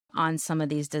brands on some of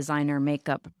these designer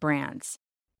makeup brands.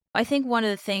 I think one of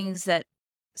the things that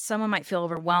someone might feel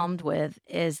overwhelmed with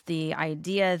is the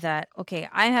idea that, okay,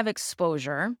 I have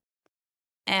exposure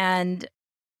and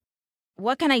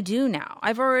what can I do now?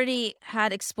 I've already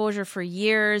had exposure for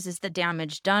years. Is the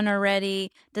damage done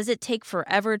already? Does it take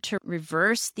forever to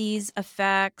reverse these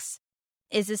effects?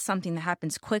 Is this something that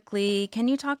happens quickly? Can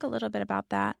you talk a little bit about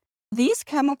that? These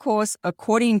chemicals,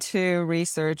 according to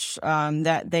research,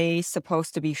 that they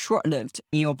supposed to be short-lived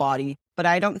in your body, but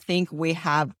I don't think we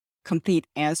have complete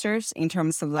answers in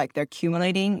terms of like their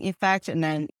accumulating effect. And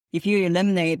then if you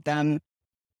eliminate them,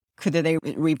 could they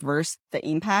reverse the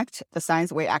impact? The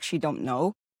science we actually don't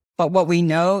know. But what we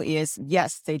know is,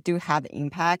 yes, they do have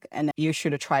impact and you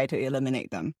should try to eliminate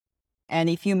them. And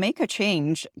if you make a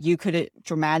change, you could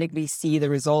dramatically see the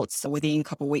results within a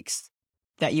couple of weeks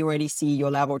that you already see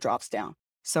your level drops down.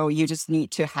 So you just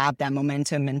need to have that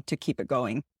momentum and to keep it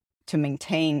going to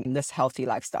maintain this healthy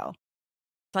lifestyle.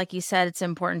 Like you said, it's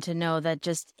important to know that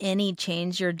just any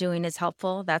change you're doing is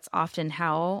helpful. That's often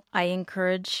how I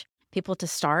encourage people to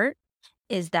start,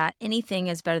 is that anything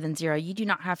is better than zero. You do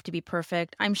not have to be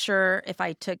perfect. I'm sure if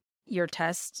I took your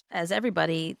test, as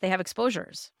everybody, they have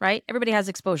exposures, right? Everybody has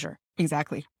exposure.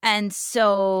 Exactly. And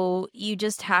so you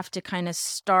just have to kind of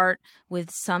start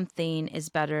with something is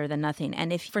better than nothing.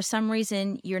 And if for some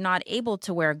reason you're not able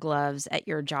to wear gloves at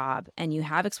your job and you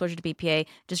have exposure to BPA,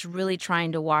 just really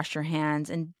trying to wash your hands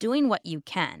and doing what you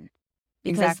can,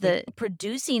 because Exactly. the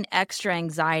producing extra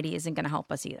anxiety isn't going to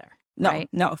help us either, No, right?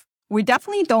 no. We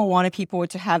definitely don't want people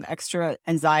to have extra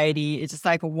anxiety. It's just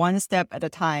like one step at a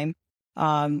time,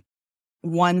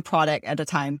 one product at a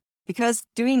time. Because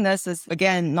doing this is,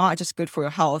 again, not just good for your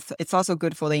health, it's also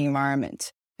good for the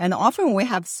environment. And often we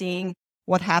have seen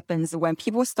what happens when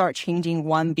people start changing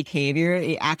one behavior,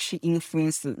 it actually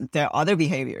influences their other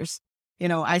behaviors.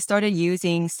 I started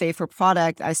using safer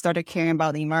product. I started caring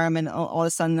about the environment. All of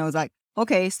a sudden I was like,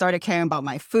 okay, started caring about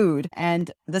my food.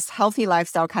 And this healthy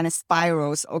lifestyle kind of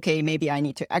spirals. Okay, maybe I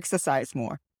need to exercise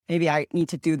more. Maybe I need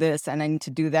to do this and I need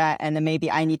to do that. And then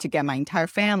maybe I need to get my entire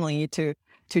family to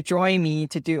join me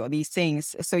to do all these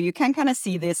things. So you can kind of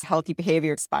see this healthy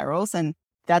behavior spirals, and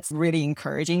that's really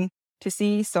encouraging to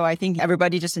see. So I think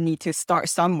everybody just need to start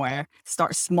somewhere,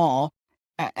 start small,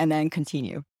 and then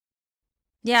continue.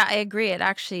 Yeah, I agree. It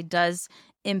actually does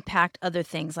impact other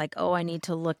things like, oh, I need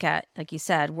to look at, like you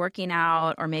said, working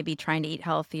out or maybe trying to eat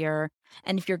healthier.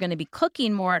 And if you're going to be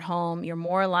cooking more at home, you're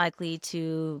more likely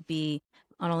to be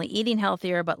not only eating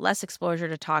healthier, but less exposure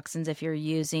to toxins if you're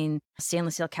using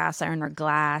stainless steel, cast iron, or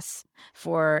glass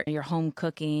for your home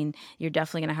cooking. You're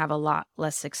definitely going to have a lot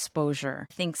less exposure.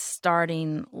 I think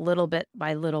starting little bit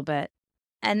by little bit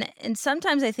And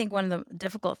sometimes I think one of the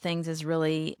difficult things is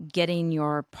really getting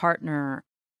your partner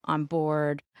on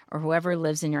board or whoever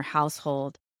lives in your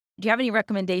household. Do you have any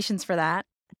recommendations for that?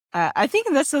 I think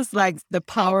this is like the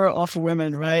power of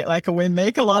women, right? Like we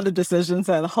make a lot of decisions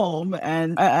at home.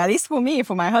 And at least for me,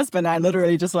 for my husband, I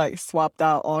literally just like swapped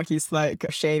out all his like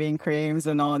shaving creams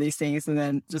and all these things. And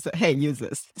then just, hey, use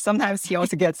this. Sometimes he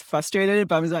also gets frustrated,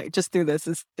 but I was like, just do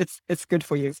this. It's good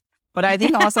for you. But I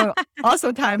think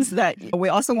also times that we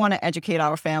also want to educate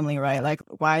our family, right? Like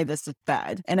why this is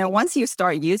bad. And then once you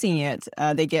start using it,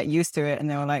 they get used to it and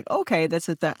they're like, okay, this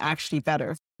is actually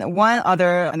better. One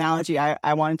other analogy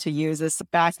I wanted to use is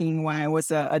back in when I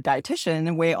was a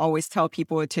dietitian, we always tell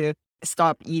people to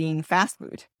stop eating fast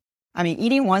food. I mean,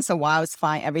 eating once a while is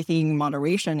fine. Everything in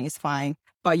moderation is fine.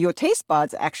 But your taste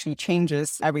buds actually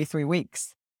changes every 3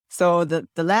 weeks. So the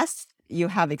less you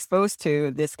have exposed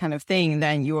to this kind of thing,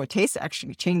 then your taste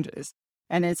actually changes.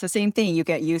 And it's the same thing. You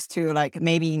get used to, like,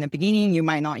 maybe in the beginning, you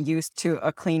might not used to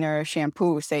a cleaner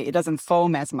shampoo, say it doesn't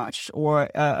foam as much, or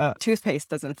a toothpaste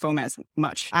doesn't foam as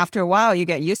much. After a while, you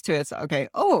get used to it. So,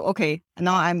 okay,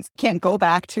 now I can't go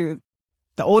back to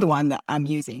the old one that I'm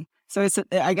using. So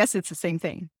I guess it's the same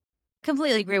thing.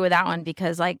 Completely agree with that one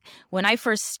because like when I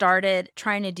first started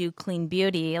trying to do clean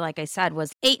beauty, like I said,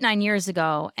 was 8-9 years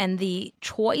ago. And the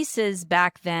choices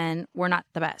back then were not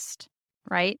the best,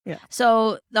 right? Yeah.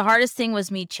 So the hardest thing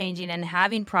was me changing and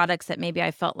having products that maybe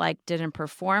I felt like didn't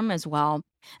perform as well.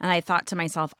 And I thought to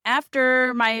myself,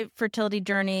 after my fertility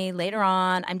journey later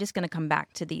on, I'm just going to come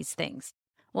back to these things.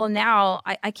 Well, now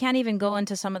I can't even go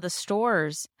into some of the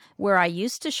stores where I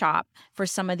used to shop for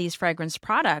some of these fragrance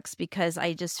products because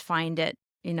I just find it,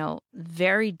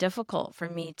 very difficult for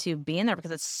me to be in there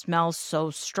because it smells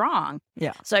so strong.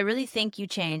 Yeah. So I really think you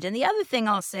change. And the other thing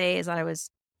I'll say is that I was,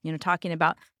 talking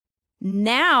about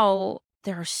now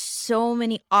there are so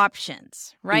many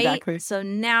options, right? Exactly. So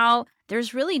now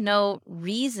there's really no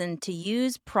reason to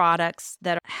use products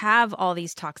that have all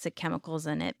these toxic chemicals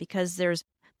in it because there's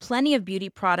plenty of beauty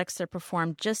products that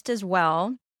perform just as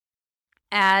well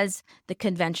as the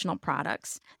conventional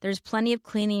products. There's plenty of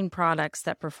cleaning products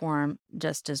that perform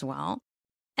just as well.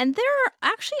 And there are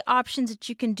actually options that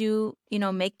you can do,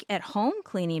 make at home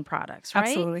cleaning products, right?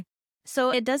 Absolutely. So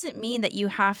it doesn't mean that you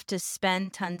have to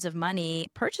spend tons of money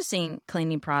purchasing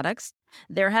cleaning products.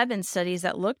 There have been studies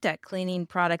that looked at cleaning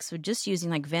products with just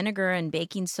using like vinegar and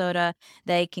baking soda.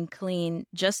 They can clean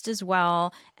just as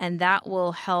well. And that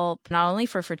will help not only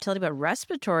for fertility, but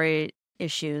respiratory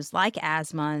issues like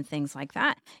asthma and things like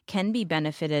that can be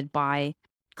benefited by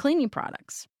cleaning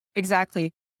products.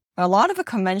 Exactly. A lot of the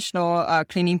conventional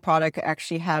cleaning products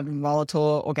actually have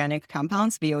volatile organic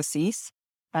compounds, VOCs,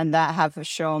 and that have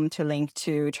shown to link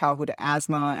to childhood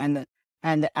asthma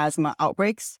and asthma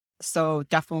outbreaks. So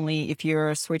definitely, if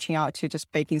you're switching out to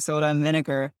just baking soda and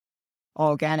vinegar,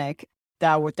 organic,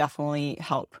 that would definitely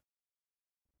help.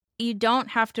 You don't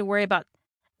have to worry about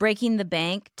breaking the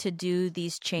bank to do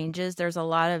these changes. There's a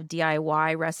lot of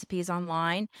DIY recipes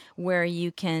online where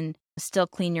you can still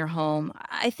clean your home.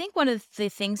 I think one of the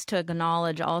things to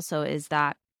acknowledge also is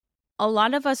that a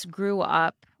lot of us grew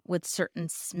up with certain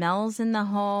smells in the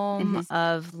home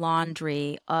of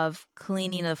laundry, of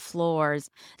cleaning the floors.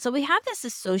 So we have this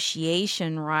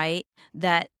association, right,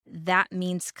 that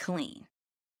means clean,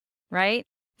 right?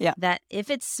 Yeah. That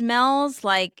if it smells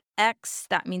like X,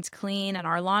 that means clean, and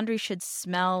our laundry should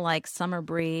smell like summer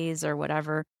breeze or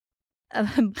whatever.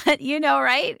 But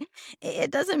right?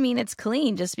 It doesn't mean it's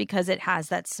clean just because it has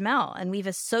that smell. And we've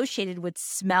associated with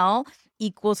smell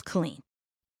equals clean.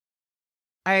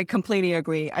 I completely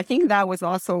agree. I think that was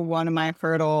also one of my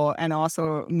hurdle, and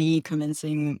also me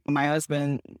convincing my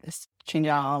husband to change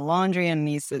out our laundry, and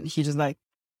he just like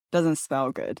doesn't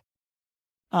smell good.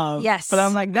 Yes. But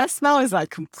I'm like, that smell is like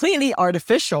completely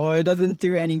artificial. It doesn't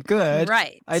do any good.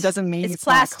 Right. It doesn't mean it's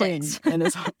not clean. plastics. And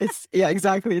it's yeah,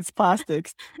 exactly. It's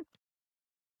plastics.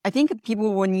 I think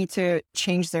people will need to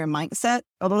change their mindset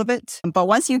a little bit. But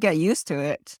once you get used to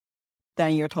it,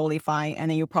 then you're totally fine.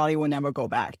 And then you probably will never go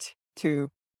back to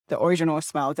the original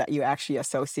smell that you actually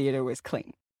associated with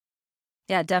clean.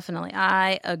 Yeah, definitely.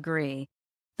 I agree.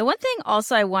 The one thing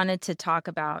also I wanted to talk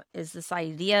about is this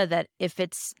idea that if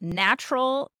it's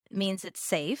natural, it means it's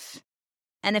safe.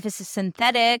 And if it's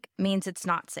synthetic, it means it's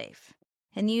not safe.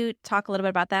 Can you talk a little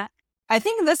bit about that? I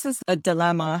think this is a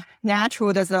dilemma.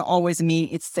 Natural doesn't always mean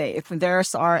it's safe. There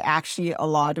are actually a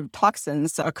lot of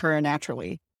toxins that occur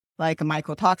naturally, like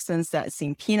mycotoxins that's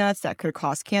in peanuts that could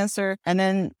cause cancer. And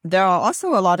then there are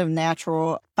also a lot of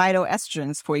natural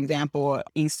phytoestrogens, for example,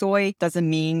 in soy doesn't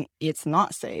mean it's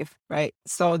not safe, right?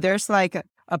 So there's like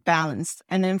a balance.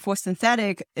 And then for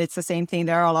synthetic, it's the same thing.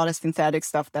 There are a lot of synthetic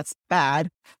stuff that's bad,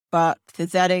 but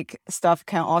synthetic stuff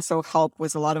can also help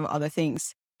with a lot of other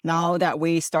things. Now that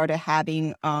we started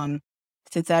having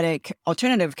synthetic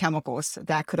alternative chemicals,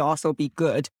 that could also be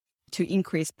good to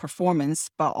increase performance,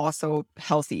 but also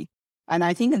healthy. And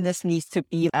I think that this needs to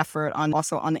be effort on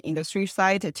also on the industry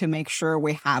side to make sure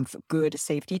we have good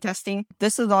safety testing.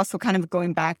 This is also kind of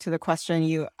going back to the question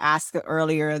you asked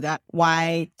earlier, that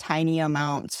why tiny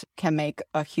amounts can make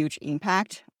a huge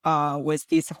impact with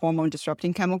these hormone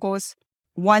disrupting chemicals.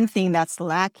 One thing that's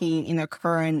lacking in the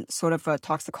current sort of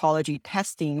toxicology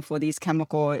testing for these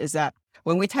chemicals is that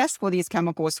when we test for these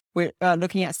chemicals, we're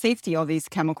looking at safety of these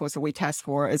chemicals that we test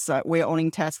for is we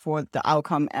only test for the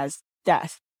outcome as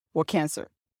death or cancer.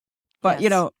 But,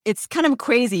 Yes. it's kind of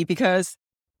crazy because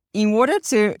in order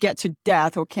to get to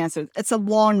death or cancer, it's a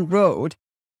long road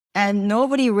and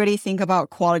nobody really think about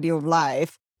quality of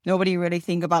life. Nobody really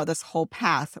think about this whole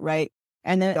path, right?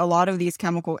 And then a lot of these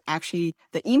chemicals actually,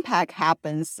 the impact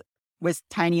happens with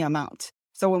tiny amount.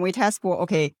 So when we test for,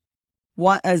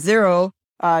 0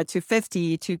 to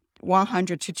 50 to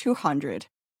 100 to 200,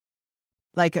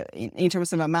 like in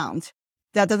terms of amount,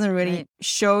 that doesn't really Right.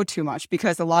 show too much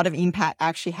because a lot of impact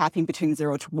actually happen between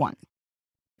 0 to 1.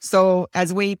 So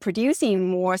as we producing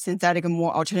more synthetic and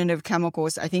more alternative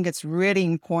chemicals, I think it's really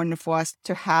important for us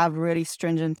to have really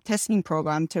stringent testing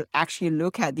program to actually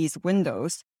look at these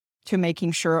windows to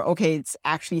making sure, it's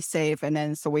actually safe. And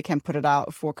then so we can put it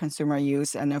out for consumer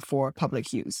use and then for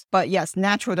public use. But yes,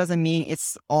 natural doesn't mean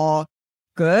it's all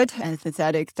good and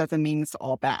synthetic doesn't mean it's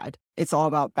all bad. It's all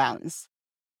about balance.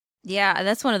 Yeah,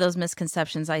 that's one of those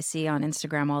misconceptions I see on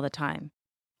Instagram all the time.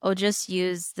 Oh, just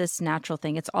use this natural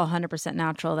thing. It's all 100%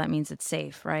 natural. That means it's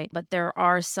safe, right? But there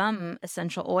are some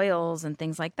essential oils and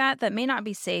things like that that may not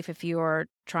be safe if you're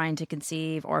trying to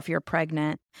conceive or if you're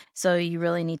pregnant. So you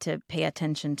really need to pay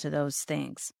attention to those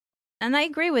things. And I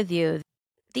agree with you.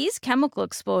 These chemical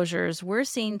exposures, we're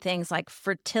seeing things like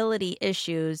fertility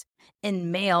issues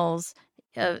in males,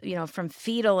 from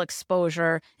fetal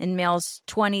exposure in males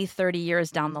 20, 30 years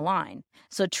down the line.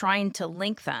 So trying to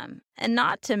link them. And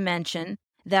not to mention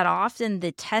that often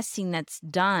the testing that's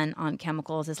done on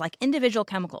chemicals is like individual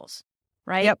chemicals,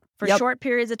 right? Yep. For Yep. short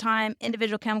periods of time,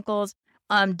 individual chemicals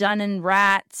done in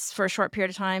rats for a short period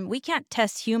of time. We can't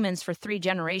test humans for 3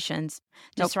 generations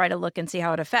to Nope. try to look and see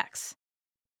how it affects.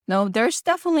 No, there's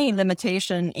definitely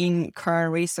limitation in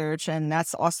current research. And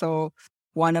that's also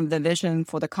one of the vision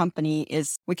for the company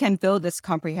is we can build this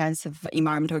comprehensive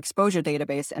environmental exposure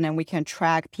database and then we can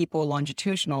track people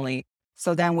longitudinally.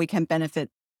 So then we can benefit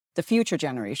the future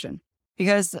generation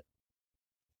because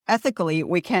ethically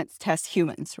we can't test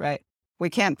humans, right? We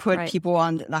can't put Right. people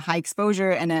on the high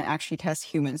exposure and then actually test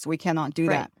humans. We cannot do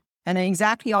Right. that. And then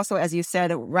exactly also, as you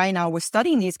said, right now we're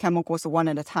studying these chemicals one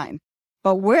at a time,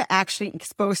 but we're actually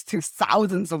exposed to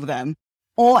thousands of them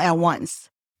all at once,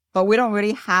 but we don't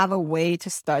really have a way to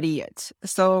study it.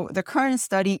 So the current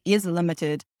study is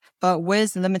limited, but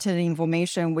with limited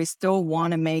information, we still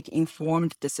want to make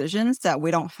informed decisions that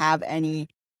we don't have any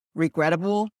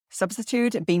regrettable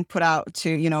substitute being put out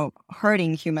to,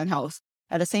 hurting human health.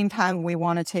 At the same time, we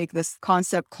want to take this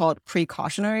concept called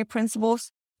precautionary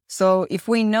principles. So if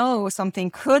we know something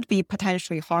could be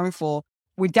potentially harmful,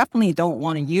 we definitely don't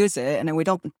want to use it. And then we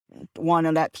don't want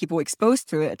to let people exposed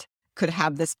to it could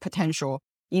have this potential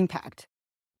impact.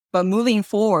 But moving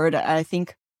forward, I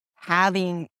think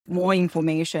having more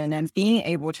information and being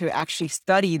able to actually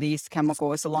study these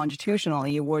chemicals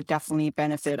longitudinally will definitely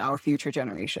benefit our future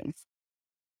generations.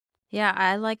 Yeah,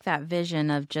 I like that vision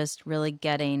of just really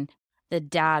getting the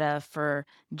data for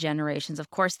generations. Of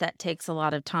course, that takes a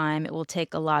lot of time. It will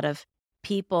take a lot of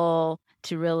people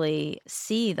to really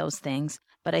see those things.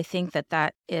 But I think that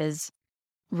that is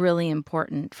really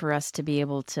important for us to be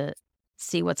able to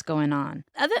see what's going on.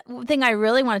 Other thing I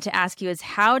really wanted to ask you is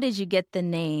how did you get the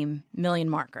name Million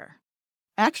Marker?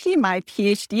 Actually, my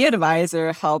PhD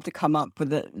advisor helped come up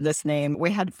with this name. We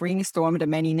had brainstormed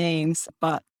many names,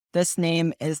 but this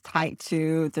name is tied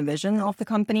to the vision of the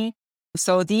company.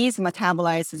 So these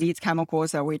metabolites, these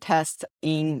chemicals that we test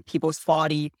in people's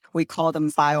body, we call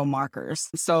them biomarkers.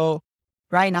 So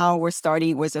right now we're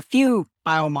starting with a few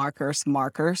markers,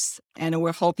 and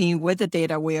we're hoping with the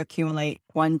data we accumulate,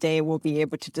 one day we'll be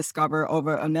able to discover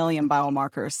over 1 million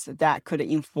biomarkers that could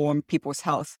inform people's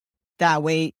health. That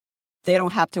way, they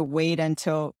don't have to wait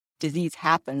until disease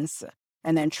happens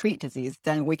and then treat disease.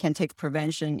 Then we can take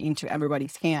prevention into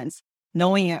everybody's hands,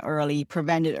 knowing it early,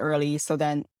 prevent it early, so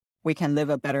then we can live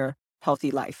a better,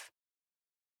 healthy life.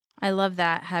 I love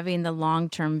that, having the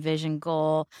long-term vision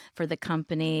goal for the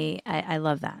company. I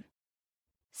love that.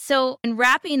 So, in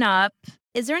wrapping up,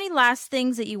 is there any last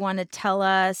things that you want to tell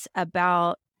us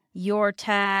about your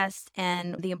test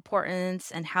and the importance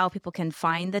and how people can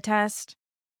find the test?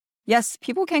 Yes,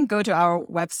 people can go to our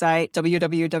website,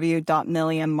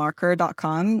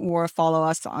 www.millionmarker.com, or follow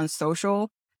us on social.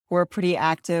 We're pretty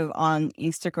active on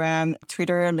Instagram,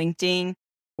 Twitter, LinkedIn.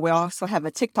 We also have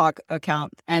a TikTok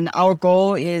account, and our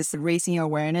goal is raising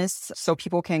awareness so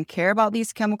people can care about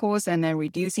these chemicals and then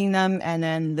reducing them and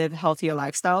then live healthier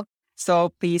lifestyle.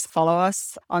 So please follow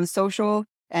us on social.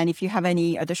 And if you have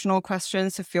any additional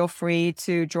questions, feel free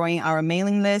to join our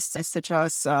mailing list, such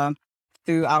as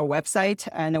through our website,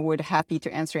 and we're happy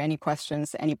to answer any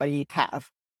questions anybody have.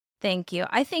 Thank you.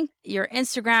 I think your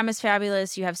Instagram is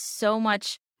fabulous. You have so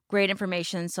much great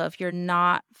information. So if you're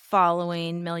not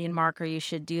following Million Marker, you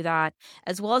should do that.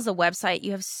 As well as the website,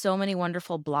 you have so many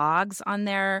wonderful blogs on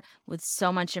there with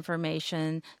so much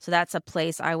information. So that's a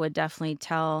place I would definitely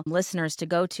tell listeners to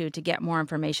go to get more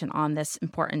information on this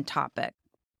important topic.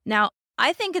 Now,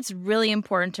 I think it's really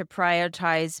important to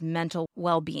prioritize mental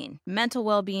well-being. Mental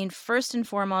well-being, first and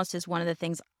foremost, is one of the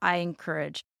things I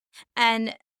encourage.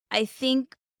 And I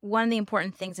think one of the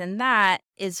important things in that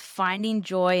is finding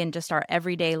joy in just our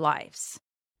everyday lives.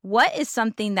 What is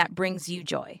something that brings you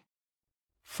joy?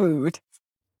 Food.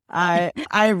 I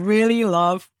really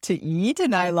love to eat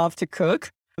and I love to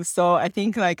cook. So I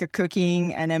think like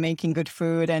cooking and then making good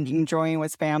food and enjoying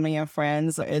with family and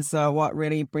friends is what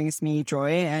really brings me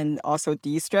joy and also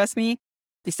de-stress me.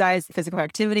 Besides physical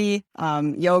activity,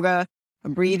 yoga,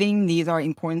 breathing, these are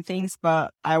important things.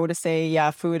 But I would say,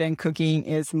 yeah, food and cooking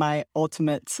is my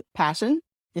ultimate passion.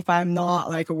 If I'm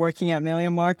not like working at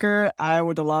Million Marker, I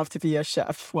would love to be a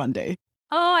chef one day.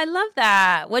 Oh, I love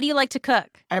that. What do you like to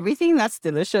cook? Everything that's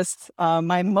delicious.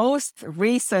 My most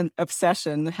recent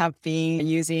obsession have been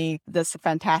using this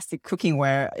fantastic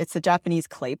cookingware. It's a Japanese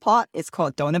clay pot. It's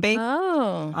called Donabe.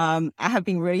 Oh. I have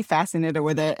been really fascinated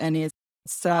with it, and it's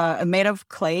made of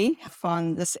clay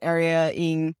from this area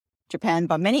in Japan,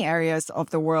 but many areas of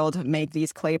the world make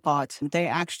these clay pots.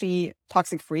 They're actually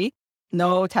toxic free,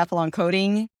 no Teflon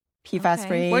coating, PFAS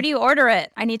free. Where do you order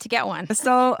it? I need to get one.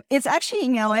 So it's actually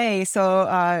in LA. So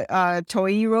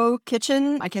Toiro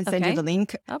Kitchen, I can send you the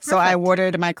link. Oh, so I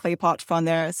ordered my clay pot from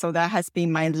there. So that has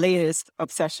been my latest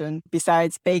obsession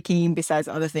besides baking, besides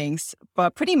other things.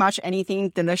 But pretty much anything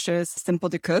delicious, simple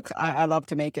to cook, I love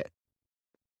to make it.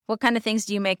 What kind of things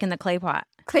do you make in the clay pot?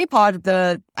 Clay pot,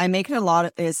 I make it a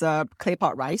lot is clay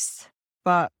pot rice.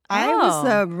 But I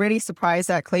was really surprised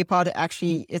that clay pot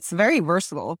actually, it's very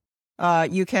versatile.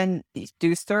 You can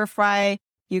do stir fry.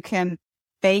 You can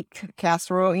bake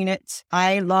casserole in it.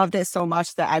 I loved it so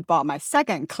much that I bought my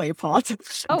second clay pot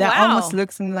that almost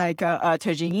looks like a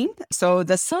tagine. So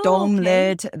the dome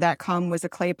lid that comes with a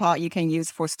clay pot, you can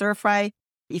use for stir fry.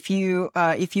 If you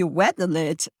wet the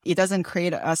lid, it doesn't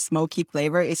create a smoky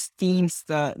flavor. It steams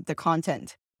the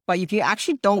content. But if you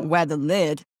actually don't wet the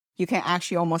lid, you can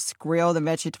actually almost grill the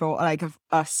vegetable, like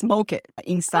smoke it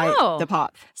inside the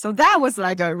pot. So that was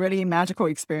like a really magical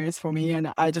experience for me,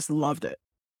 and I just loved it.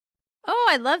 Oh,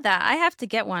 I love that. I have to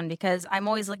get one because I'm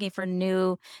always looking for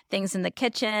new things in the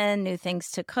kitchen, new things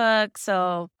to cook.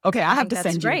 So okay, I have to send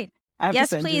you. That's great. Yes,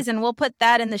 please. And we'll put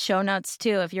that in the show notes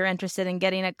too if you're interested in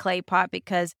getting a clay pot,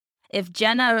 because if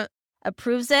Jenna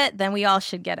approves it, then we all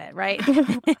should get it, right?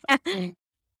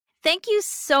 Thank you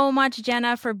so much,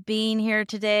 Jenna, for being here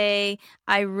today.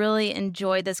 I really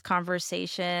enjoyed this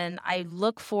conversation. I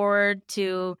look forward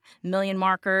to Million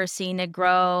Marker, seeing it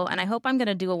grow, and I hope I'm going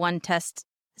to do a one test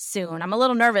soon. I'm a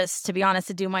little nervous, to be honest,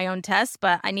 to do my own test,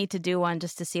 but I need to do one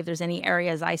just to see if there's any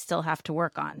areas I still have to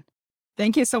work on.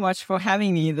 Thank you so much for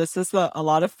having me. This is a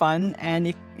lot of fun.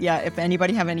 And if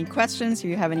anybody have any questions,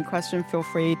 feel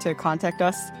free to contact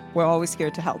us. We're always here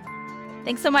to help.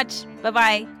 Thanks so much.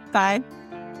 Bye-bye. Bye.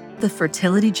 The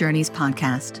Fertility Journeys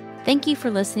podcast. Thank you for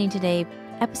listening today.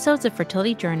 Episodes of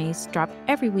Fertility Journeys drop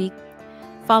every week.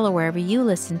 Follow wherever you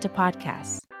listen to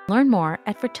podcasts. Learn more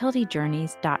at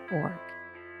fertilityjourneys.org.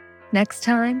 Next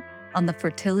time on the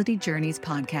Fertility Journeys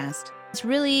podcast. It's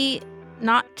really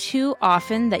not too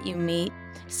often that you meet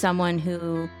someone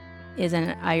who is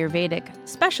an Ayurvedic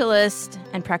specialist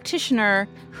and practitioner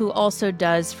who also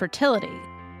does fertility.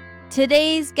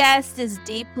 Today's guest is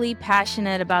deeply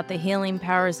passionate about the healing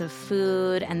powers of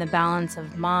food and the balance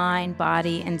of mind,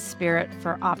 body, and spirit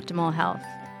for optimal health.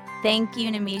 Thank you,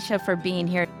 Nimisha, for being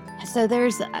here. So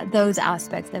there's those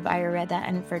aspects of Ayurveda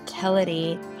and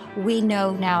fertility. We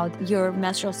know now your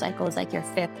menstrual cycle is like your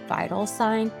fifth vital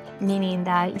sign, meaning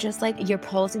that just like your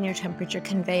pulse and your temperature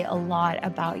convey a lot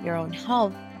about your own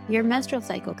health, Your menstrual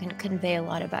cycle can convey a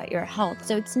lot about your health.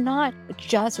 So it's not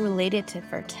just related to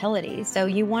fertility. So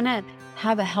you want to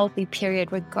have a healthy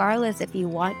period regardless if you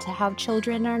want to have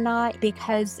children or not,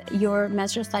 because your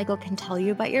menstrual cycle can tell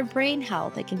you about your brain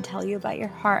health. It can tell you about your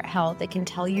heart health. It can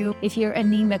tell you if you're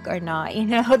anemic or not.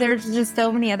 There's just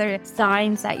so many other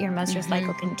signs that your menstrual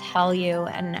cycle can tell you.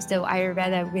 And so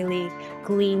Ayurveda really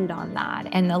gleaned on that.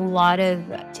 And a lot of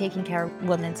taking care of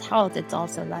women's health, it's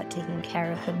also about taking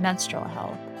care of the menstrual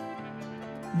health.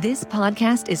 This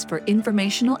podcast is for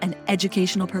informational and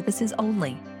educational purposes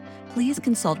only. Please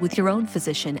consult with your own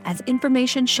physician, as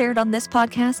information shared on this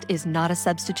podcast is not a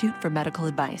substitute for medical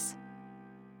advice.